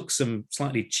took some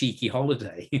slightly cheeky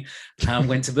holiday and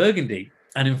went to Burgundy.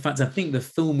 And in fact, I think the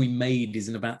film we made is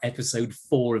in about episode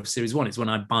 4 of series 1. It's when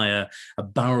I buy a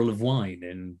barrel of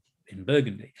wine in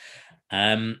Burgundy.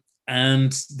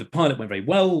 And the pilot went very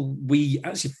well. We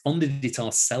actually funded it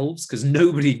ourselves because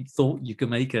nobody thought you could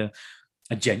make a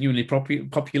genuinely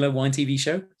popular wine TV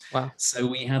show. Wow. So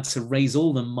we had to raise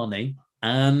all the money.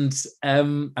 And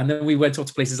then we went off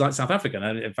to places like South Africa.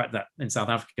 And in fact, that in South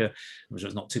Africa, which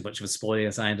was not too much of a spoiler,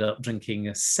 as I ended up drinking a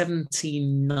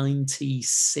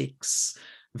 1796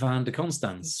 Vin de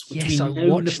Constance. Yes, I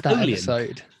watched that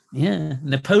episode. Yeah,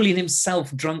 Napoleon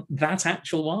himself drank that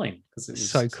actual wine because it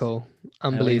was so cool,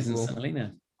 unbelievable. So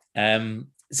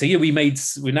yeah, we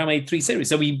now made 3 series.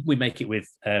 So we make it with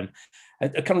a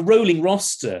kind of rolling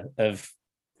roster of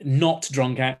not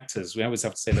drunk actors. We always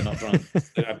have to say they're not drunk.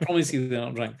 I promise you they're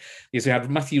not drunk. Because we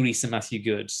had Matthew Rhys and Matthew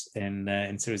Good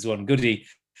in series 1. Goody,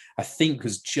 I think,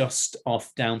 was just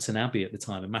off Downton Abbey at the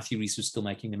time, and Matthew Rhys was still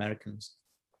making The Americans.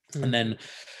 And then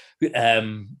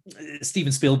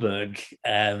Steven Spielberg,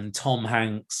 Tom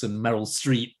Hanks and Meryl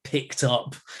Streep picked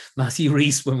up Matthew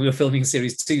Rhys when we were filming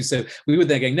series 2. So we were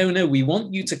there going, no, we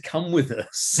want you to come with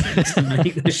us to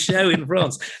make the show in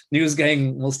France. And he was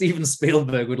going, well, Steven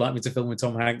Spielberg would like me to film with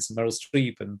Tom Hanks and Meryl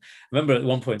Streep. And I remember at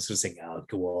one point sort of saying, oh,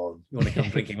 go on, you want to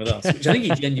come drinking with us? Which I think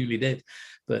he genuinely did.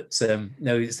 But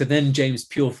no, so then James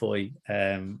Purefoy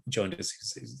joined us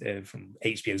from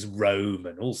HBO's Rome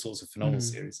and all sorts of phenomenal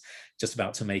series, just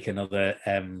about to make another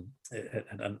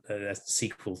a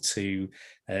sequel to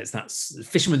that's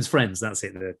Fisherman's Friends. That's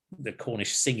it, the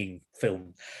Cornish singing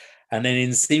film. And then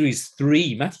in series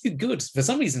 3, Matthew Good, for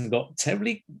some reason, got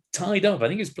terribly tied up. I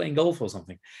think he was playing golf or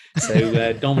something.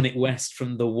 So Dominic West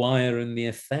from The Wire and The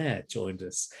Affair joined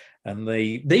us. And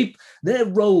their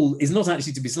role is not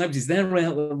actually to be celebrities. Their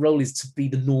role is to be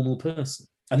the normal person.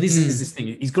 And this is this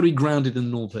thing. He's got to be grounded in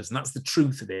the normal person. That's the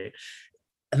truth of it.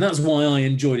 And that's why I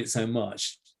enjoyed it so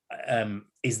much,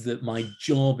 is that my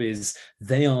job is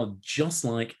they are just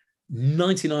like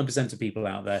 99% of people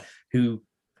out there who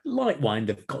like wine,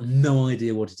 they've got no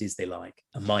idea what it is they like.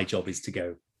 And my job is to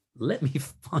go, let me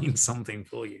find something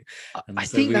for you. And I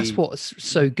think that's what's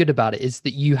so good about it, is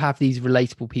that you have these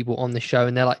relatable people on the show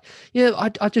and they're like, yeah,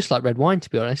 I just like red wine, to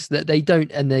be honest. That they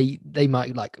don't, and they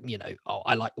might like, oh,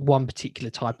 I like one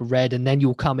particular type of red, and then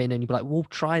you'll come in and you'll be like, well,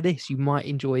 try this, you might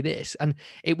enjoy this. And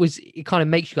it kind of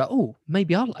makes you go, oh,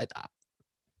 maybe I like that.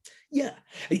 Yeah,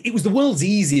 it was the world's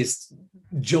easiest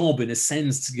job in a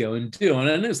sense to go and do. And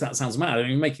I know that sounds mad. I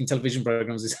mean, making television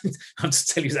programs is, I have to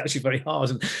tell you, it's actually very hard,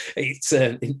 and it's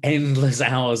in endless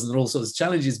hours and there are all sorts of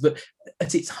challenges. But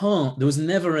at its heart, there was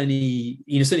never any,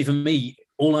 certainly for me,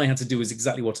 all I had to do was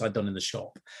exactly what I'd done in the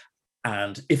shop.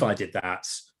 And if I did that,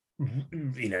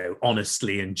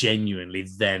 honestly and genuinely,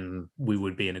 then we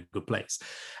would be in a good place.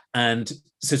 And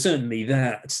so certainly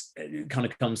that kind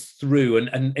of comes through.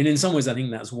 And in some ways, I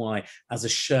think that's why, as a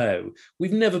show,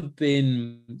 we've never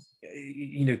been,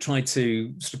 tried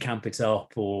to sort of camp it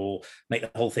up or make the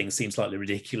whole thing seem slightly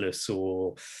ridiculous,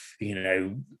 or,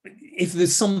 if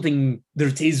there's something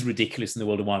that is ridiculous in the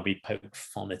world of wine, we poke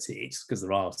fun at it, because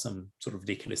there are some sort of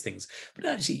ridiculous things. But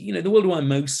actually, the world of wine,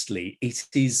 mostly, it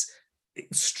is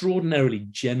extraordinarily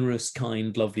generous,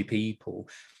 kind, lovely people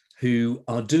who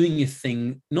are doing a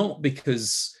thing not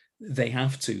because they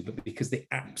have to, but because they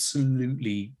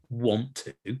absolutely want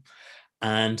to,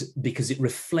 and because it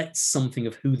reflects something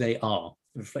of who they are.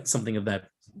 It reflects something of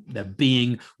their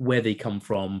being, where they come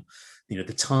from, the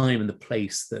time and the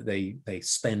place that they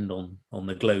spend on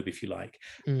the globe, if you like.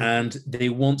 And they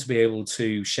want to be able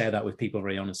to share that with people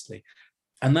very honestly.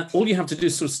 And that all you have to do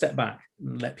is sort of step back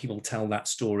and let people tell that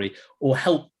story, or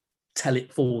help tell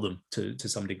it for them to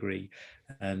some degree.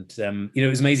 And, it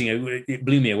was amazing. It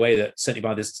blew me away that certainly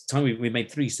by this time, we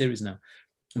made 3 series now.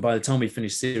 And by the time we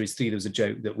finished series 3, there was a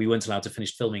joke that we weren't allowed to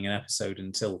finish filming an episode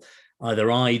until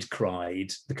either I'd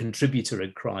cried, the contributor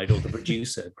had cried, or the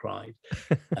producer had cried.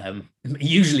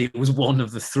 Usually it was one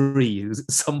of the 3 who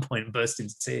at some point burst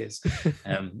into tears.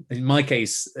 In my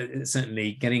case,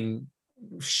 certainly getting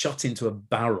shot into a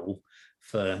barrel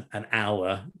for an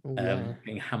hour,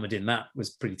 being hammered in, that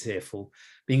was pretty tearful.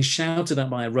 Being shouted at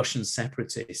by a Russian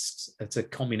separatist at a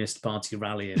Communist Party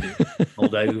rally in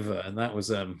Moldova, and that was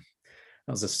a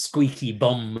squeaky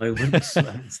bum moment.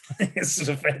 It's sort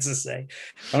of fair to say.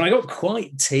 And I got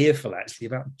quite tearful actually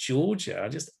about Georgia. I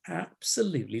just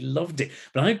absolutely loved it.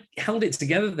 But I held it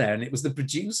together there, and it was the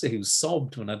producer who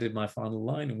sobbed when I did my final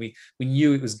line, and we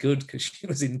knew it was good because she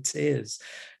was in tears,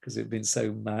 because it had been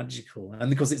so magical, and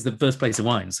because it's the birthplace of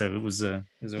wine, so it was.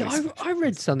 I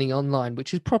read something online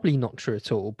which is probably not true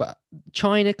at all, but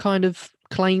China kind of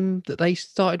claimed that they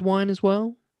started wine as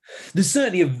well. There's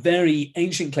certainly a very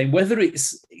ancient claim. Whether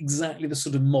it's exactly the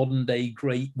sort of modern day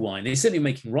great wine, they're certainly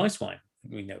making rice wine.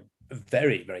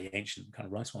 Very, very ancient kind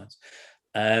of rice wines.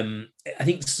 I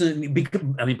think certainly,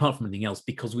 apart from anything else,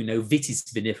 because we know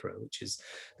Vitis vinifera, which is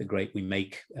the grape we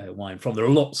make wine from. There are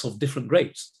lots of different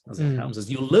grapes, as it counts, as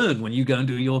you'll learn when you go and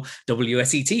do your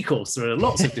WSET course. There are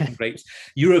lots of different grapes.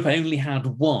 Europe only had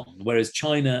one, whereas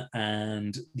China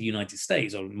and the United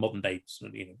States, or modern day,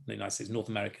 the United States, North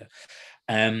America,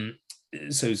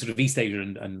 so sort of East Asia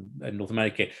and North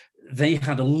America, they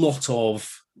had a lot of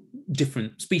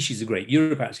different species of grape.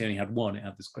 Europe actually only had one. It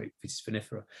had this grape, Vitis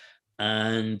vinifera.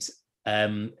 And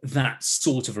that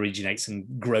sort of originates and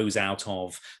grows out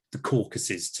of the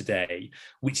Caucasus today,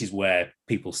 which is where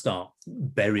people start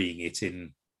burying it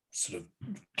in sort of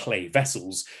clay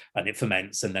vessels, and it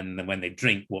ferments, and then when they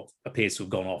drink what appears to have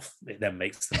gone off, it then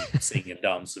makes them sing and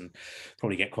dance and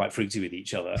probably get quite fruity with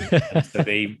each other. And so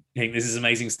they think this is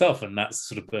amazing stuff, and that's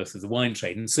sort of birth of the wine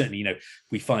trade. And certainly,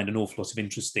 we find an awful lot of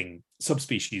interesting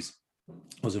subspecies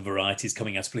lots of varieties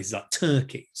coming out of places like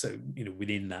Turkey. So,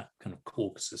 within that kind of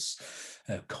Caucasus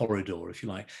corridor, if you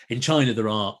like. In China, there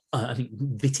are, I think,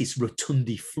 Vitis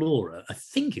rotundiflora, I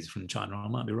think is from China, I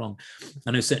might be wrong.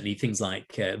 I know certainly things like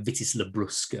Vitis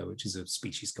labrusca, which is a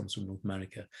species comes from North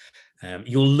America.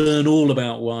 You'll learn all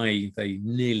about why they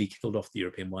nearly killed off the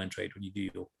European wine trade when you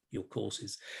do your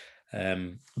courses.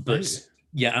 But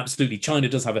yeah, absolutely. China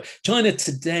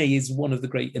today is one of the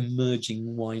great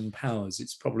emerging wine powers.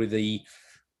 It's probably the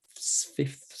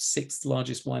sixth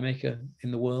largest winemaker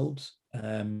in the world.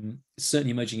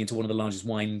 Certainly emerging into one of the largest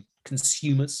wine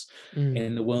consumers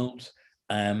in the world.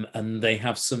 And they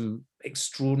have some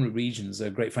extraordinary regions. A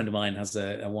great friend of mine has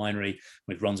a winery,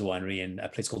 which runs a winery in a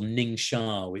place called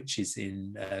Ningxia, which is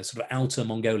in sort of outer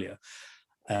Mongolia.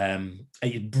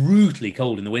 It's brutally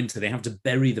cold in the winter. They have to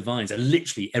bury the vines, and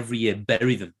literally every year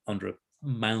bury them under a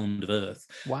mound of earth.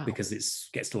 Wow. Because it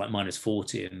gets to like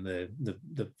 -40 and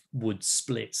the wood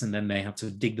splits, and then they have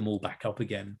to dig them all back up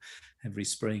again every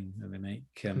spring, and they make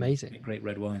amazing, make great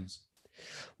red wines.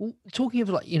 Well, talking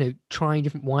of trying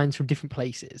different wines from different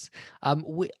places,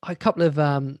 a couple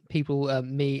of people,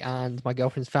 me and my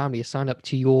girlfriend's family, have signed up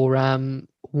to your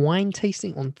wine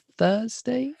tasting on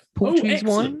Thursday. Portuguese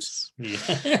wines.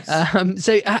 Yes.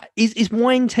 So is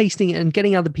wine tasting and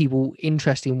getting other people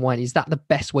interested in wine, is that the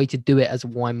best way to do it as a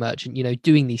wine merchant?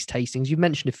 Doing these tastings. You've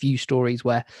mentioned a few stories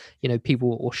where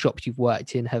people or shops you've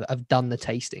worked in have done the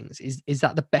tastings. Is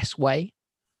that the best way?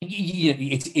 Yeah,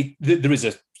 there is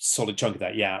a solid chunk of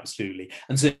that. Yeah, absolutely.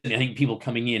 And certainly I think people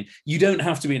coming in, you don't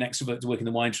have to be an extrovert to work in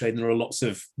the wine trade, and there are lots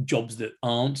of jobs that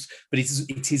aren't, but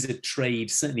it is a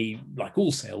trade, certainly like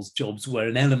all sales jobs, where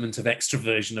an element of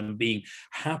extroversion and being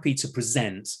happy to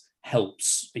present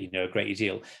helps, a great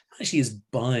deal. Actually, as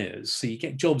buyers, so you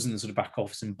get jobs in the sort of back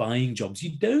office and buying jobs,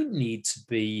 you don't need to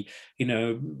be,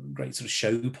 a great sort of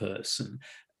show person.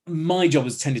 My job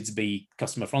has tended to be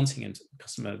customer fronting and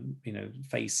customer,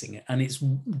 facing, and it's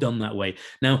done that way.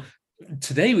 Now,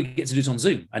 today we get to do it on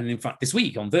Zoom, and in fact, this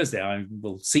week on Thursday I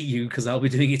will see you because I'll be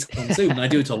doing it on Zoom, and I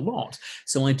do it a lot.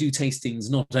 So I do tastings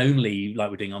not only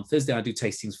like we're doing on Thursday. I do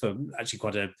tastings for actually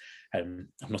quite a I'm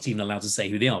not even allowed to say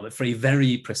who they are, but for a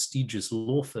very prestigious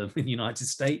law firm in the United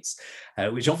States,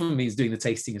 which often means doing the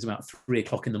tasting is about 3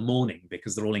 o'clock in the morning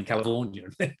because they're all in California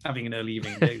and they're having an early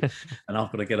evening do, and I've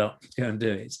got to get up, go and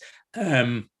do it.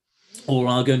 Or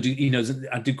I'll go and do,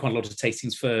 I do quite a lot of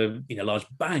tastings for, large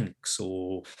banks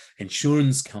or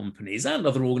insurance companies and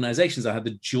other organizations. I had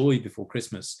the joy before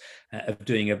Christmas of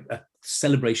doing a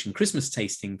celebration Christmas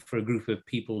tasting for a group of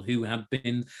people who had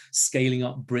been scaling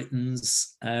up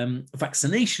Britain's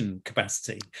vaccination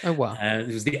capacity. Oh, wow.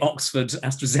 It was the Oxford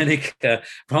AstraZeneca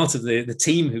part of the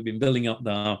team who've been building up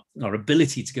our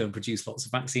ability to go and produce lots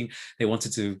of vaccine. They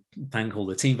wanted to thank all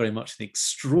the team very much for the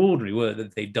extraordinary work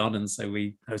that they'd done, and so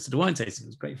we hosted a wine tasting. It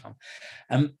was great fun.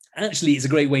 Actually, it's a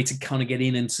great way to kind of get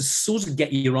in and to sort of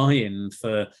get your eye in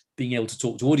for being able to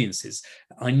talk to audiences.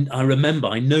 I remember,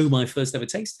 I know my first ever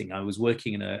tasting. I was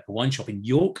working in a wine shop in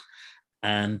York,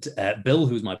 and Bill,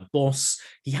 who was my boss,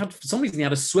 for some reason he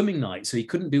had a swimming night, so he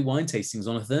couldn't do wine tastings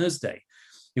on a Thursday.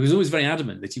 He was always very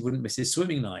adamant that he wouldn't miss his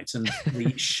swimming night, and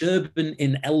the Sherburn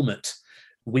in Elmet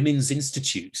Women's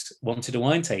Institute wanted a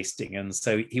wine tasting, and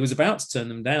so he was about to turn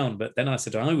them down, but then I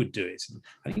said I would do it, and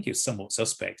I think he was somewhat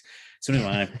suspect. So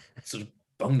anyway, I sort of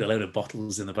bunged a load of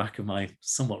bottles in the back of my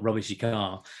somewhat rubbishy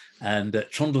car and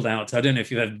trundled out. I don't know if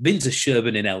you've ever been to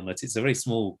Sherburn in Elmet. It's a very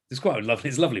small, it's quite a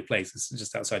lovely place. It's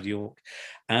just outside York.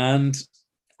 And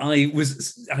I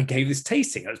gave this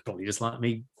tasting. It was probably just like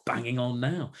me banging on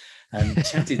now, and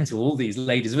chatted to all these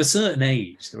ladies of a certain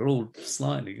age. They were all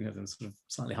slightly, sort of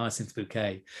slightly hyacinth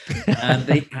bouquet, and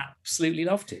they absolutely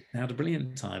loved it. They had a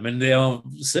brilliant time, and they are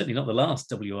certainly not the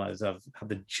last WIs I've had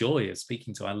the joy of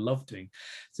speaking to. I love doing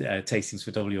tastings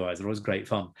for WIs. They're always great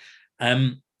fun.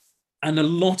 And a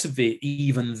lot of it,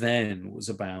 even then, was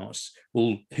about,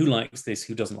 well, who likes this?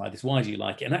 Who doesn't like this? Why do you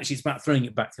like it? And actually, it's about throwing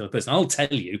it back to the other person. I'll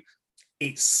tell you,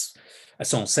 it's a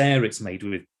Sancerre, it's made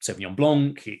with Sauvignon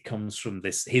Blanc. It comes from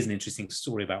this. Here's an interesting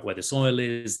story about where the soil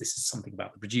is. This is something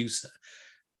about the producer.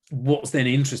 What's then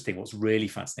interesting, what's really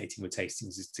fascinating with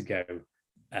tastings is to go,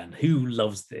 and who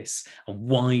loves this? And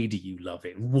why do you love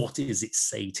it? What does it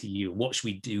say to you? What should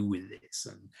we do with this?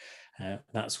 And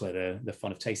that's where the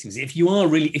fun of tastings is. If you're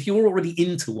already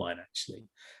into wine, actually,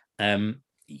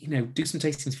 do some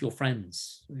tastings for your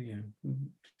friends.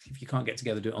 If you can't get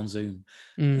together, do it on Zoom.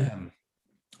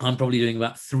 I'm probably doing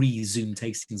about 3 Zoom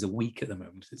tastings a week at the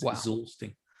moment. It's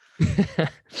exhausting.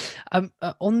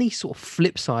 On the sort of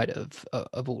flip side of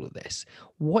all of this,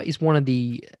 what is one of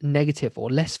the negative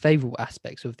or less favorable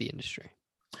aspects of the industry?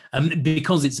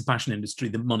 Because it's a passion industry,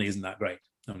 the money isn't that great.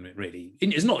 I mean, really,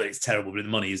 it's not that it's terrible, but the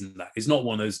money isn't that. It's not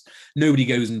one of those. Nobody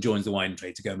goes and joins the wine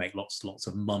trade to go make lots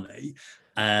of money.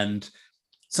 And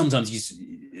sometimes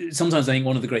I think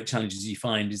one of the great challenges you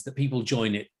find is that people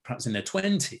join it perhaps in their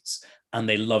 20s and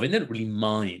they love it. They don't really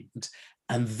mind,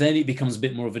 and then it becomes a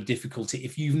bit more of a difficulty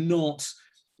if you've not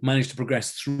managed to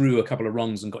progress through a couple of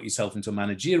rungs and got yourself into a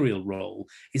managerial role.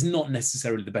 Is not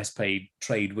necessarily the best paid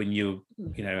trade when you're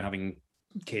having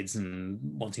kids and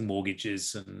wanting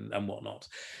mortgages and whatnot.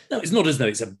 No, it's not as though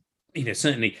it's a,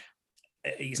 certainly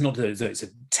it's not as though it's a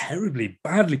terribly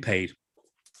badly paid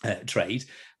trade,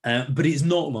 but it's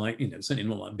not like, certainly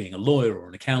not like being a lawyer or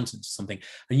an accountant or something.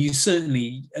 And you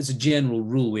certainly, as a general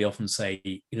rule, we often say,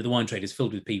 the wine trade is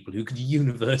filled with people who could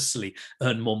universally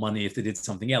earn more money if they did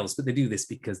something else, but they do this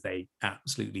because they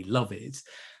absolutely love it.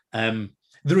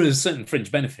 There are certain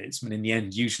fringe benefits. I mean, in the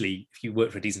end, usually, if you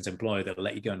work for a decent employer, they'll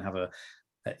let you go and have a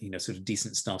sort of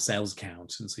decent staff sales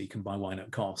account, and so you can buy wine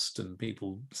at cost, and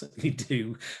people certainly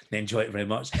do. They enjoy it very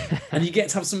much, and you get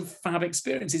to have some fab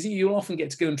experiences. You often get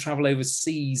to go and travel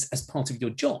overseas as part of your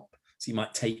job. So you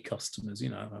might take customers,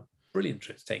 a brilliant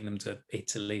trip, taking them to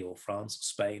Italy or France or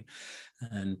Spain,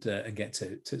 and get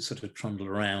to sort of trundle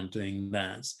around doing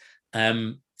that.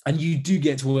 And you do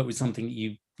get to work with something that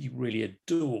you really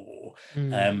adore.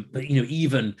 But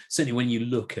even certainly when you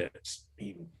look at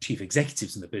chief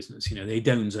executives in the business, they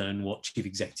don't earn what chief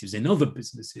executives in other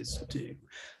businesses do.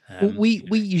 Well, we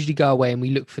usually go away and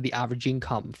we look for the average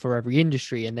income for every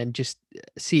industry and then just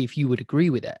see if you would agree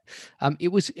with it. It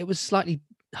was slightly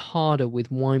harder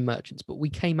with wine merchants, but we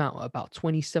came out at about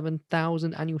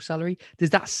 27,000 annual salary. Does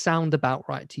that sound about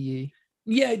right to you?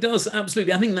 Yeah, it does,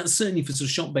 absolutely. I think that's certainly for sort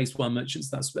of shop-based wine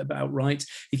merchants, that's about right.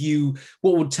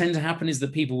 What would tend to happen is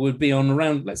that people would be on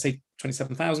around, let's say,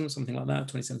 27,000, something like that,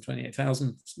 27,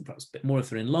 28,000, perhaps a bit more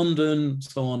if they're in London,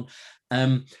 so on.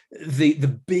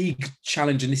 The big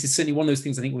challenge, and this is certainly one of those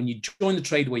things, I think, when you join the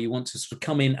trade where you want to sort of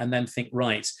come in and then think,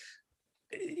 right,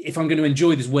 if I'm going to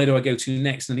enjoy this, where do I go to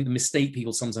next? And I think the mistake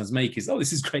people sometimes make is,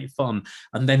 this is great fun.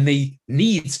 And then they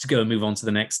need to go and move on to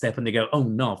the next step. And they go, oh,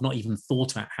 no, I've not even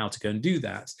thought about how to go and do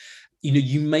that.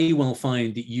 You may well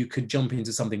find that you could jump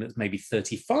into something that's maybe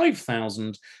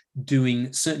 35,000,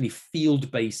 doing certainly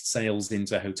field-based sales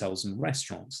into hotels and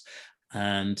restaurants.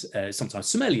 And sometimes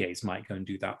sommeliers might go and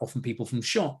do that. Often people from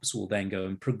shops will then go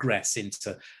and progress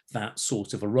into that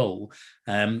sort of a role.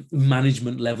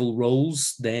 Management level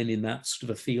roles then in that sort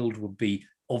of a field would be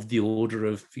of the order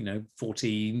of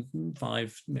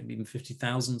 45, maybe even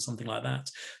 50,000, something like that.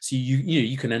 So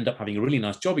you can end up having a really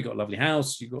nice job. You got a lovely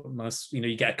house. You got a nice,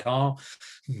 you get a car,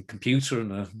 a computer,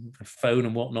 and a phone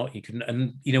and whatnot. You can,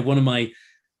 and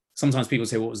sometimes people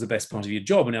say, what was the best part of your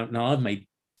job? And now I've made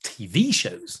TV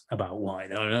shows about wine,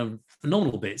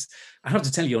 phenomenal bits. I have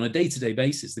to tell you, on a day-to-day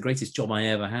basis, the greatest job I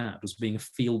ever had was being a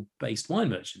field-based wine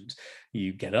merchant.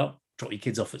 You get up, drop your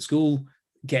kids off at school,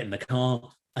 get in the car,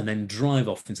 and then drive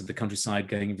off into the countryside,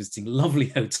 going and visiting lovely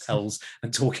hotels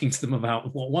and talking to them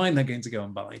about what wine they're going to go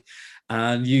and buy.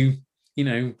 And you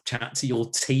chat to your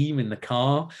team in the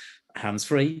car,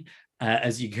 hands-free,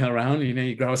 as you go around.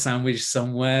 You grab a sandwich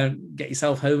somewhere, get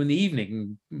yourself home in the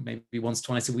evening, maybe once,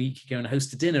 twice a week, you go and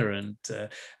host a dinner and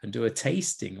do a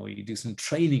tasting, or you do some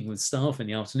training with staff in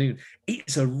the afternoon.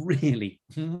 It's a really,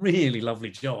 really lovely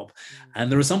job.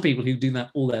 And there are some people who do that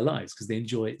all their lives because they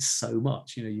enjoy it so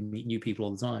much. You meet new people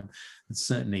all the time. And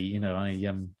certainly,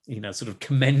 I sort of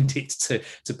commend it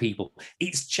to people.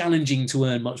 It's challenging to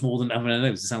earn much more than, I know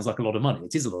it sounds like a lot of money.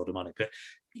 It is a lot of money, but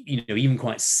even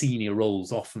quite senior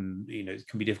roles often, it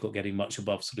can be difficult getting much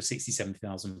above sort of 60,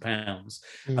 70,000 pounds.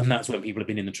 And that's when people have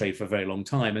been in the trade for a very long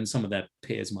time. And some of their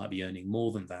peers might be earning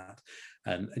more than that.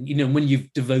 And when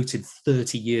you've devoted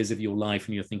 30 years of your life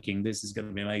and you're thinking, this is going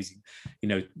to be amazing,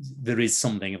 there is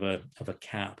something of a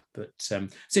cap. But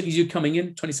certainly you're coming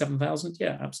in 27,000.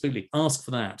 Yeah, absolutely. Ask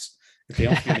for that. If they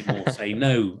offer you more, say,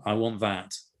 no, I want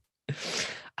that.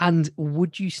 And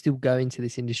would you still go into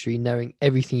this industry knowing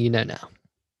everything you know now?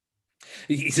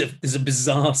 There's a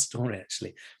bizarre story,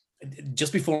 actually.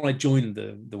 Just before I joined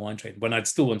the wine trade, when I'd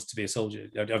still wanted to be a soldier,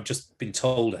 I've just been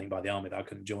told, I think, by the army that I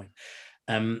couldn't join.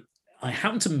 I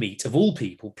happened to meet, of all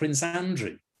people, Prince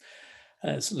Andrew,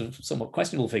 sort of somewhat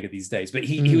questionable figure these days, but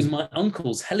he was my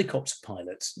uncle's helicopter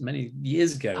pilot many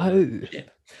years ago. Oh.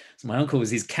 So my uncle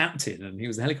was his captain, and he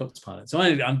was a helicopter pilot. So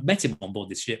I met him on board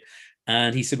this ship.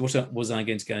 And he said, what was I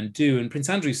going to go and do? And Prince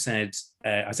Andrew said,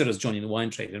 I said I was joining the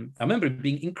wine trade. And I remember him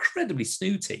being incredibly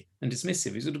snooty and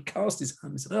dismissive. He sort of cast his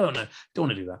hand and said, oh, no, don't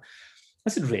want to do that. I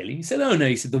said, really? He said, oh no.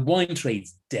 He said, the wine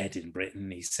trade's dead in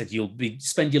Britain. He said, you'll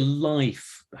spend your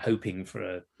life hoping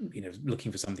for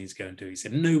looking for something to go and do. He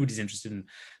said, nobody's interested in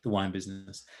the wine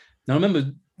business. Now, I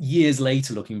remember years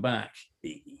later looking back,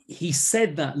 he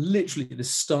said that literally at the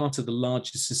start of the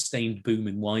largest sustained boom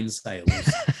in wine sales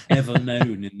ever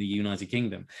known in the United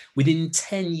Kingdom. Within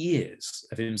 10 years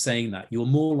of him saying that, you're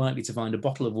more likely to find a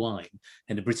bottle of wine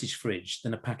in a British fridge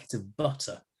than a packet of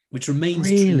butter, which remains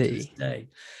true to this day.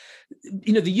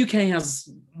 The UK has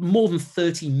more than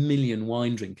 30 million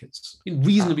wine drinkers,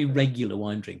 reasonably regular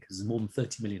wine drinkers. There's more than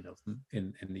 30 million of them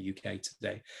in the UK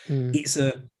today.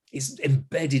 It's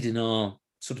embedded in our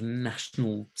sort of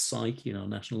national psyche, in our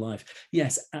national life.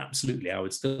 Yes, absolutely. I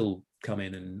would still come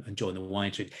in and join the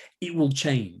wine trade. It will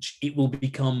change. It will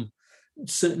become,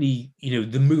 certainly,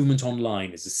 the movement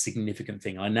online is a significant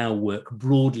thing. I now work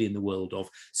broadly in the world of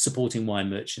supporting wine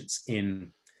merchants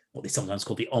in what they sometimes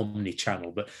call the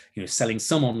omni-channel, but selling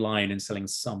some online and selling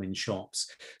some in shops.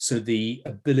 So the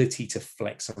ability to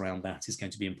flex around that is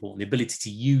going to be important. The ability to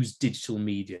use digital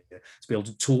media to be able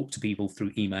to talk to people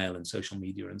through email and social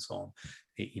media and so on,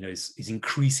 is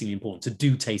increasingly important. To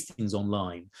do tastings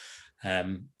online,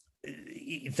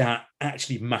 that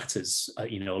actually matters, a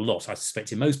lot. I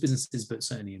suspect in most businesses, but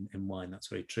certainly in wine, that's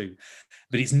very true.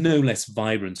 But it's no less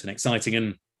vibrant and exciting.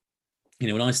 And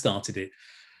when I started it,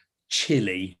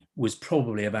 chili was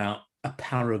probably about a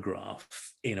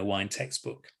paragraph in a wine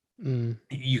textbook.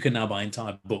 You can now buy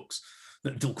entire books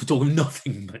that talk of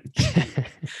nothing but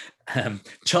chili.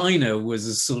 China was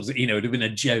a sort of, it would have been a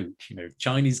joke.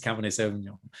 Chinese Cabernet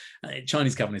Sauvignon.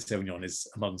 Chinese Cabernet Sauvignon is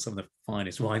among some of the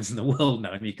finest wines in the world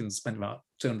now, and you can spend about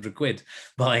 200 quid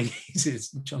buying it.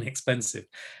 It's jolly expensive.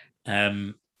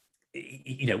 Wine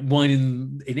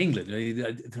in England,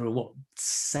 there are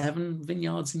 7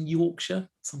 vineyards in Yorkshire,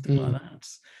 something like that.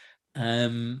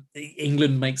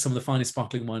 England makes some of the finest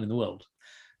sparkling wine in the world.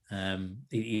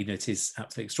 It is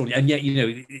absolutely extraordinary. And yet,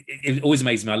 it always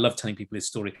amazes me. I love telling people this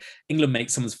story. England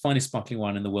makes some of the finest sparkling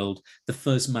wine in the world. The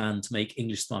first man to make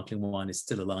English sparkling wine is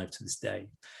still alive to this day.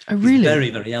 Oh, really? He's very,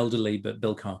 very elderly, but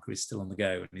Bill Carker is still on the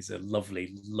go, and he's a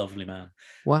lovely, lovely man.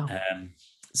 Wow.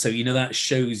 So, that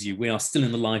shows you we are still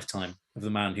in the lifetime of the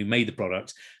man who made the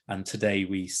product, and today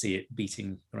we see it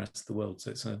beating the rest of the world.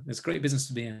 So it's a great business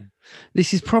to be in.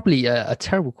 This is probably a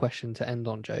terrible question to end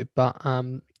on, Joe, but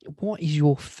what is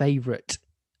your favourite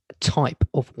type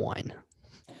of wine?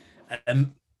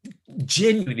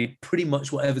 Genuinely, pretty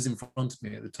much whatever's in front of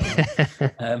me at the time.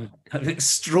 I'm an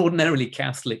extraordinarily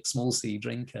Catholic small C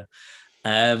drinker.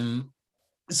 And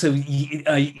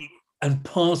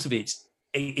part of it,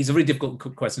 it's a very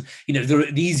difficult question.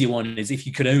 The easier one is if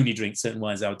you could only drink certain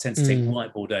wines. I would tend to take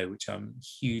white Bordeaux, which I'm a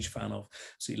huge fan of.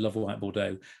 So you love white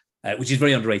Bordeaux, which is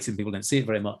very underrated. People don't see it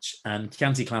very much. And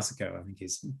Chianti Classico, I think,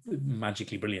 is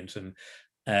magically brilliant. And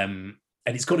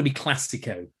it's got to be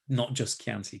Classico, not just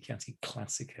Chianti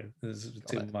Classico. Those are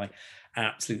two of my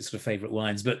absolute sort of favourite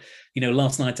wines. But,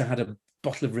 last night I had a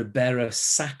bottle of Ribera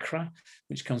Sacra,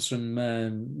 which comes from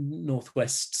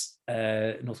northwest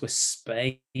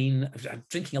Spain. I'm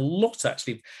drinking a lot,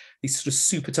 actually, these sort of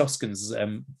super Tuscans,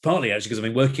 partly actually because I've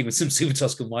been working with some super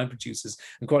Tuscan wine producers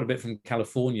and quite a bit from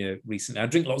California recently. I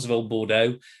drink lots of old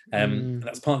Bordeaux, and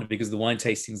that's partly because of the wine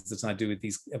tastings that I do with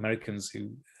these Americans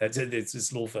who, it's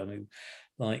this law firm who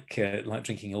like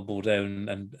drinking old Bordeaux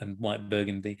and white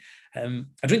Burgundy. I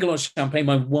drink a lot of champagne.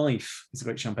 My wife is a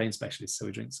great champagne specialist, so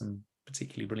we drink some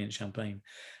particularly brilliant champagne.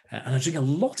 And I drink a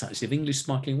lot, actually, of English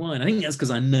sparkling wine. I think that's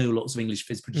because I know lots of English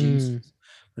fizz producers.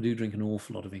 I do drink an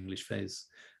awful lot of English fizz.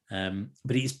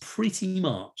 But it's pretty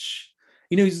much,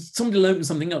 somebody will open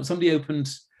something up. Somebody opened,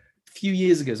 a few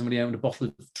years ago, somebody opened a bottle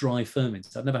of dry ferment.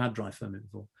 I'd never had dry ferment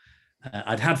before.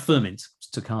 I'd had ferment,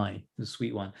 Tokai, the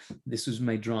sweet wine. This was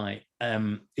made dry.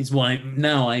 It's why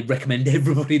now I recommend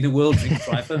everybody in the world drink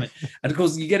dry ferment. And of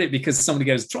course, you get it because somebody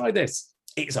goes, try this.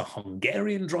 It's a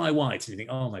Hungarian dry white. And you think,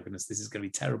 oh my goodness, this is going to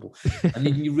be terrible. And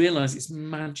then you realize it's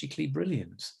magically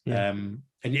brilliant. Yeah. And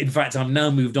in fact, I've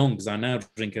now moved on because I now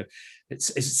drink it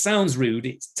sounds rude.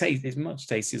 It's much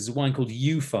tastier. There's a wine called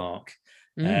Ufark,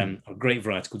 a great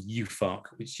variety called Ufark,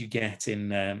 which you get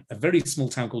in a very small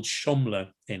town called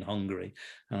Somla in Hungary.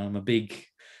 And I'm a big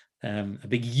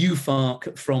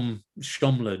Ufark from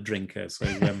Somla drinker. So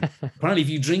apparently if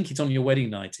you drink it on your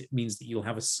wedding night, it means that you'll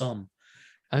have a son.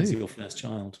 As your first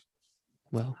child.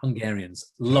 Well,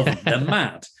 Hungarians love them. They're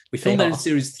mad. We filmed that in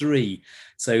series 3.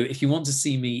 So if you want to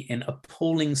see me in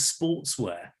appalling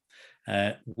sportswear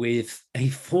with a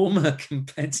former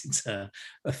competitor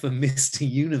for Mr.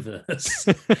 Universe,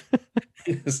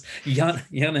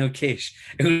 Jano Kish,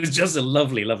 who was just a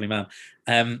lovely, lovely man.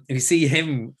 If you see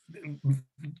him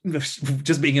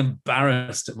just being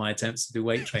embarrassed at my attempts to do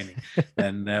weight training,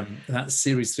 then that's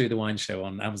series 3 of The Wine Show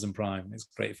on Amazon Prime. It's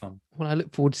great fun. Well, I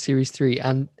look forward to series 3,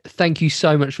 and thank you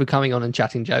so much for coming on and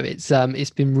chatting, Joe. It's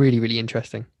been really, really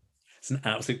interesting. It's an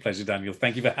absolute pleasure, Daniel.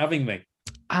 Thank you for having me.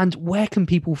 And where can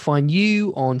people find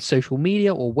you on social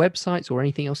media or websites or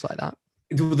anything else like that?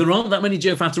 There aren't that many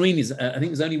Joe Fattorinis. I think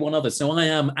there's only one other. So I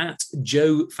am at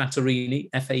Joe Fattorini,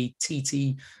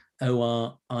 Fattorini,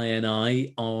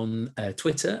 on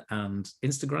Twitter and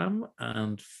Instagram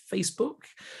and Facebook.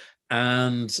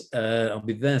 And I'll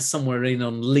be there somewhere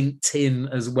on LinkedIn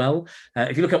as well.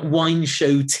 If you look at Wine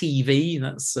Show TV,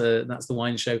 that's the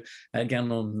Wine Show.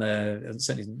 Again, on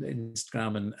certainly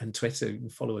Instagram and Twitter. You can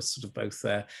follow us sort of both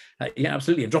there. Yeah,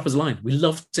 absolutely. And drop us a line. We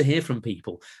love to hear from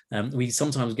people. We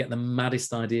sometimes get the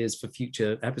maddest ideas for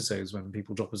future episodes when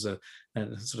people drop us a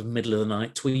sort of middle of the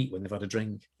night tweet when they've had a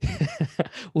drink.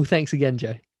 Well, thanks again,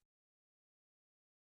 Joe.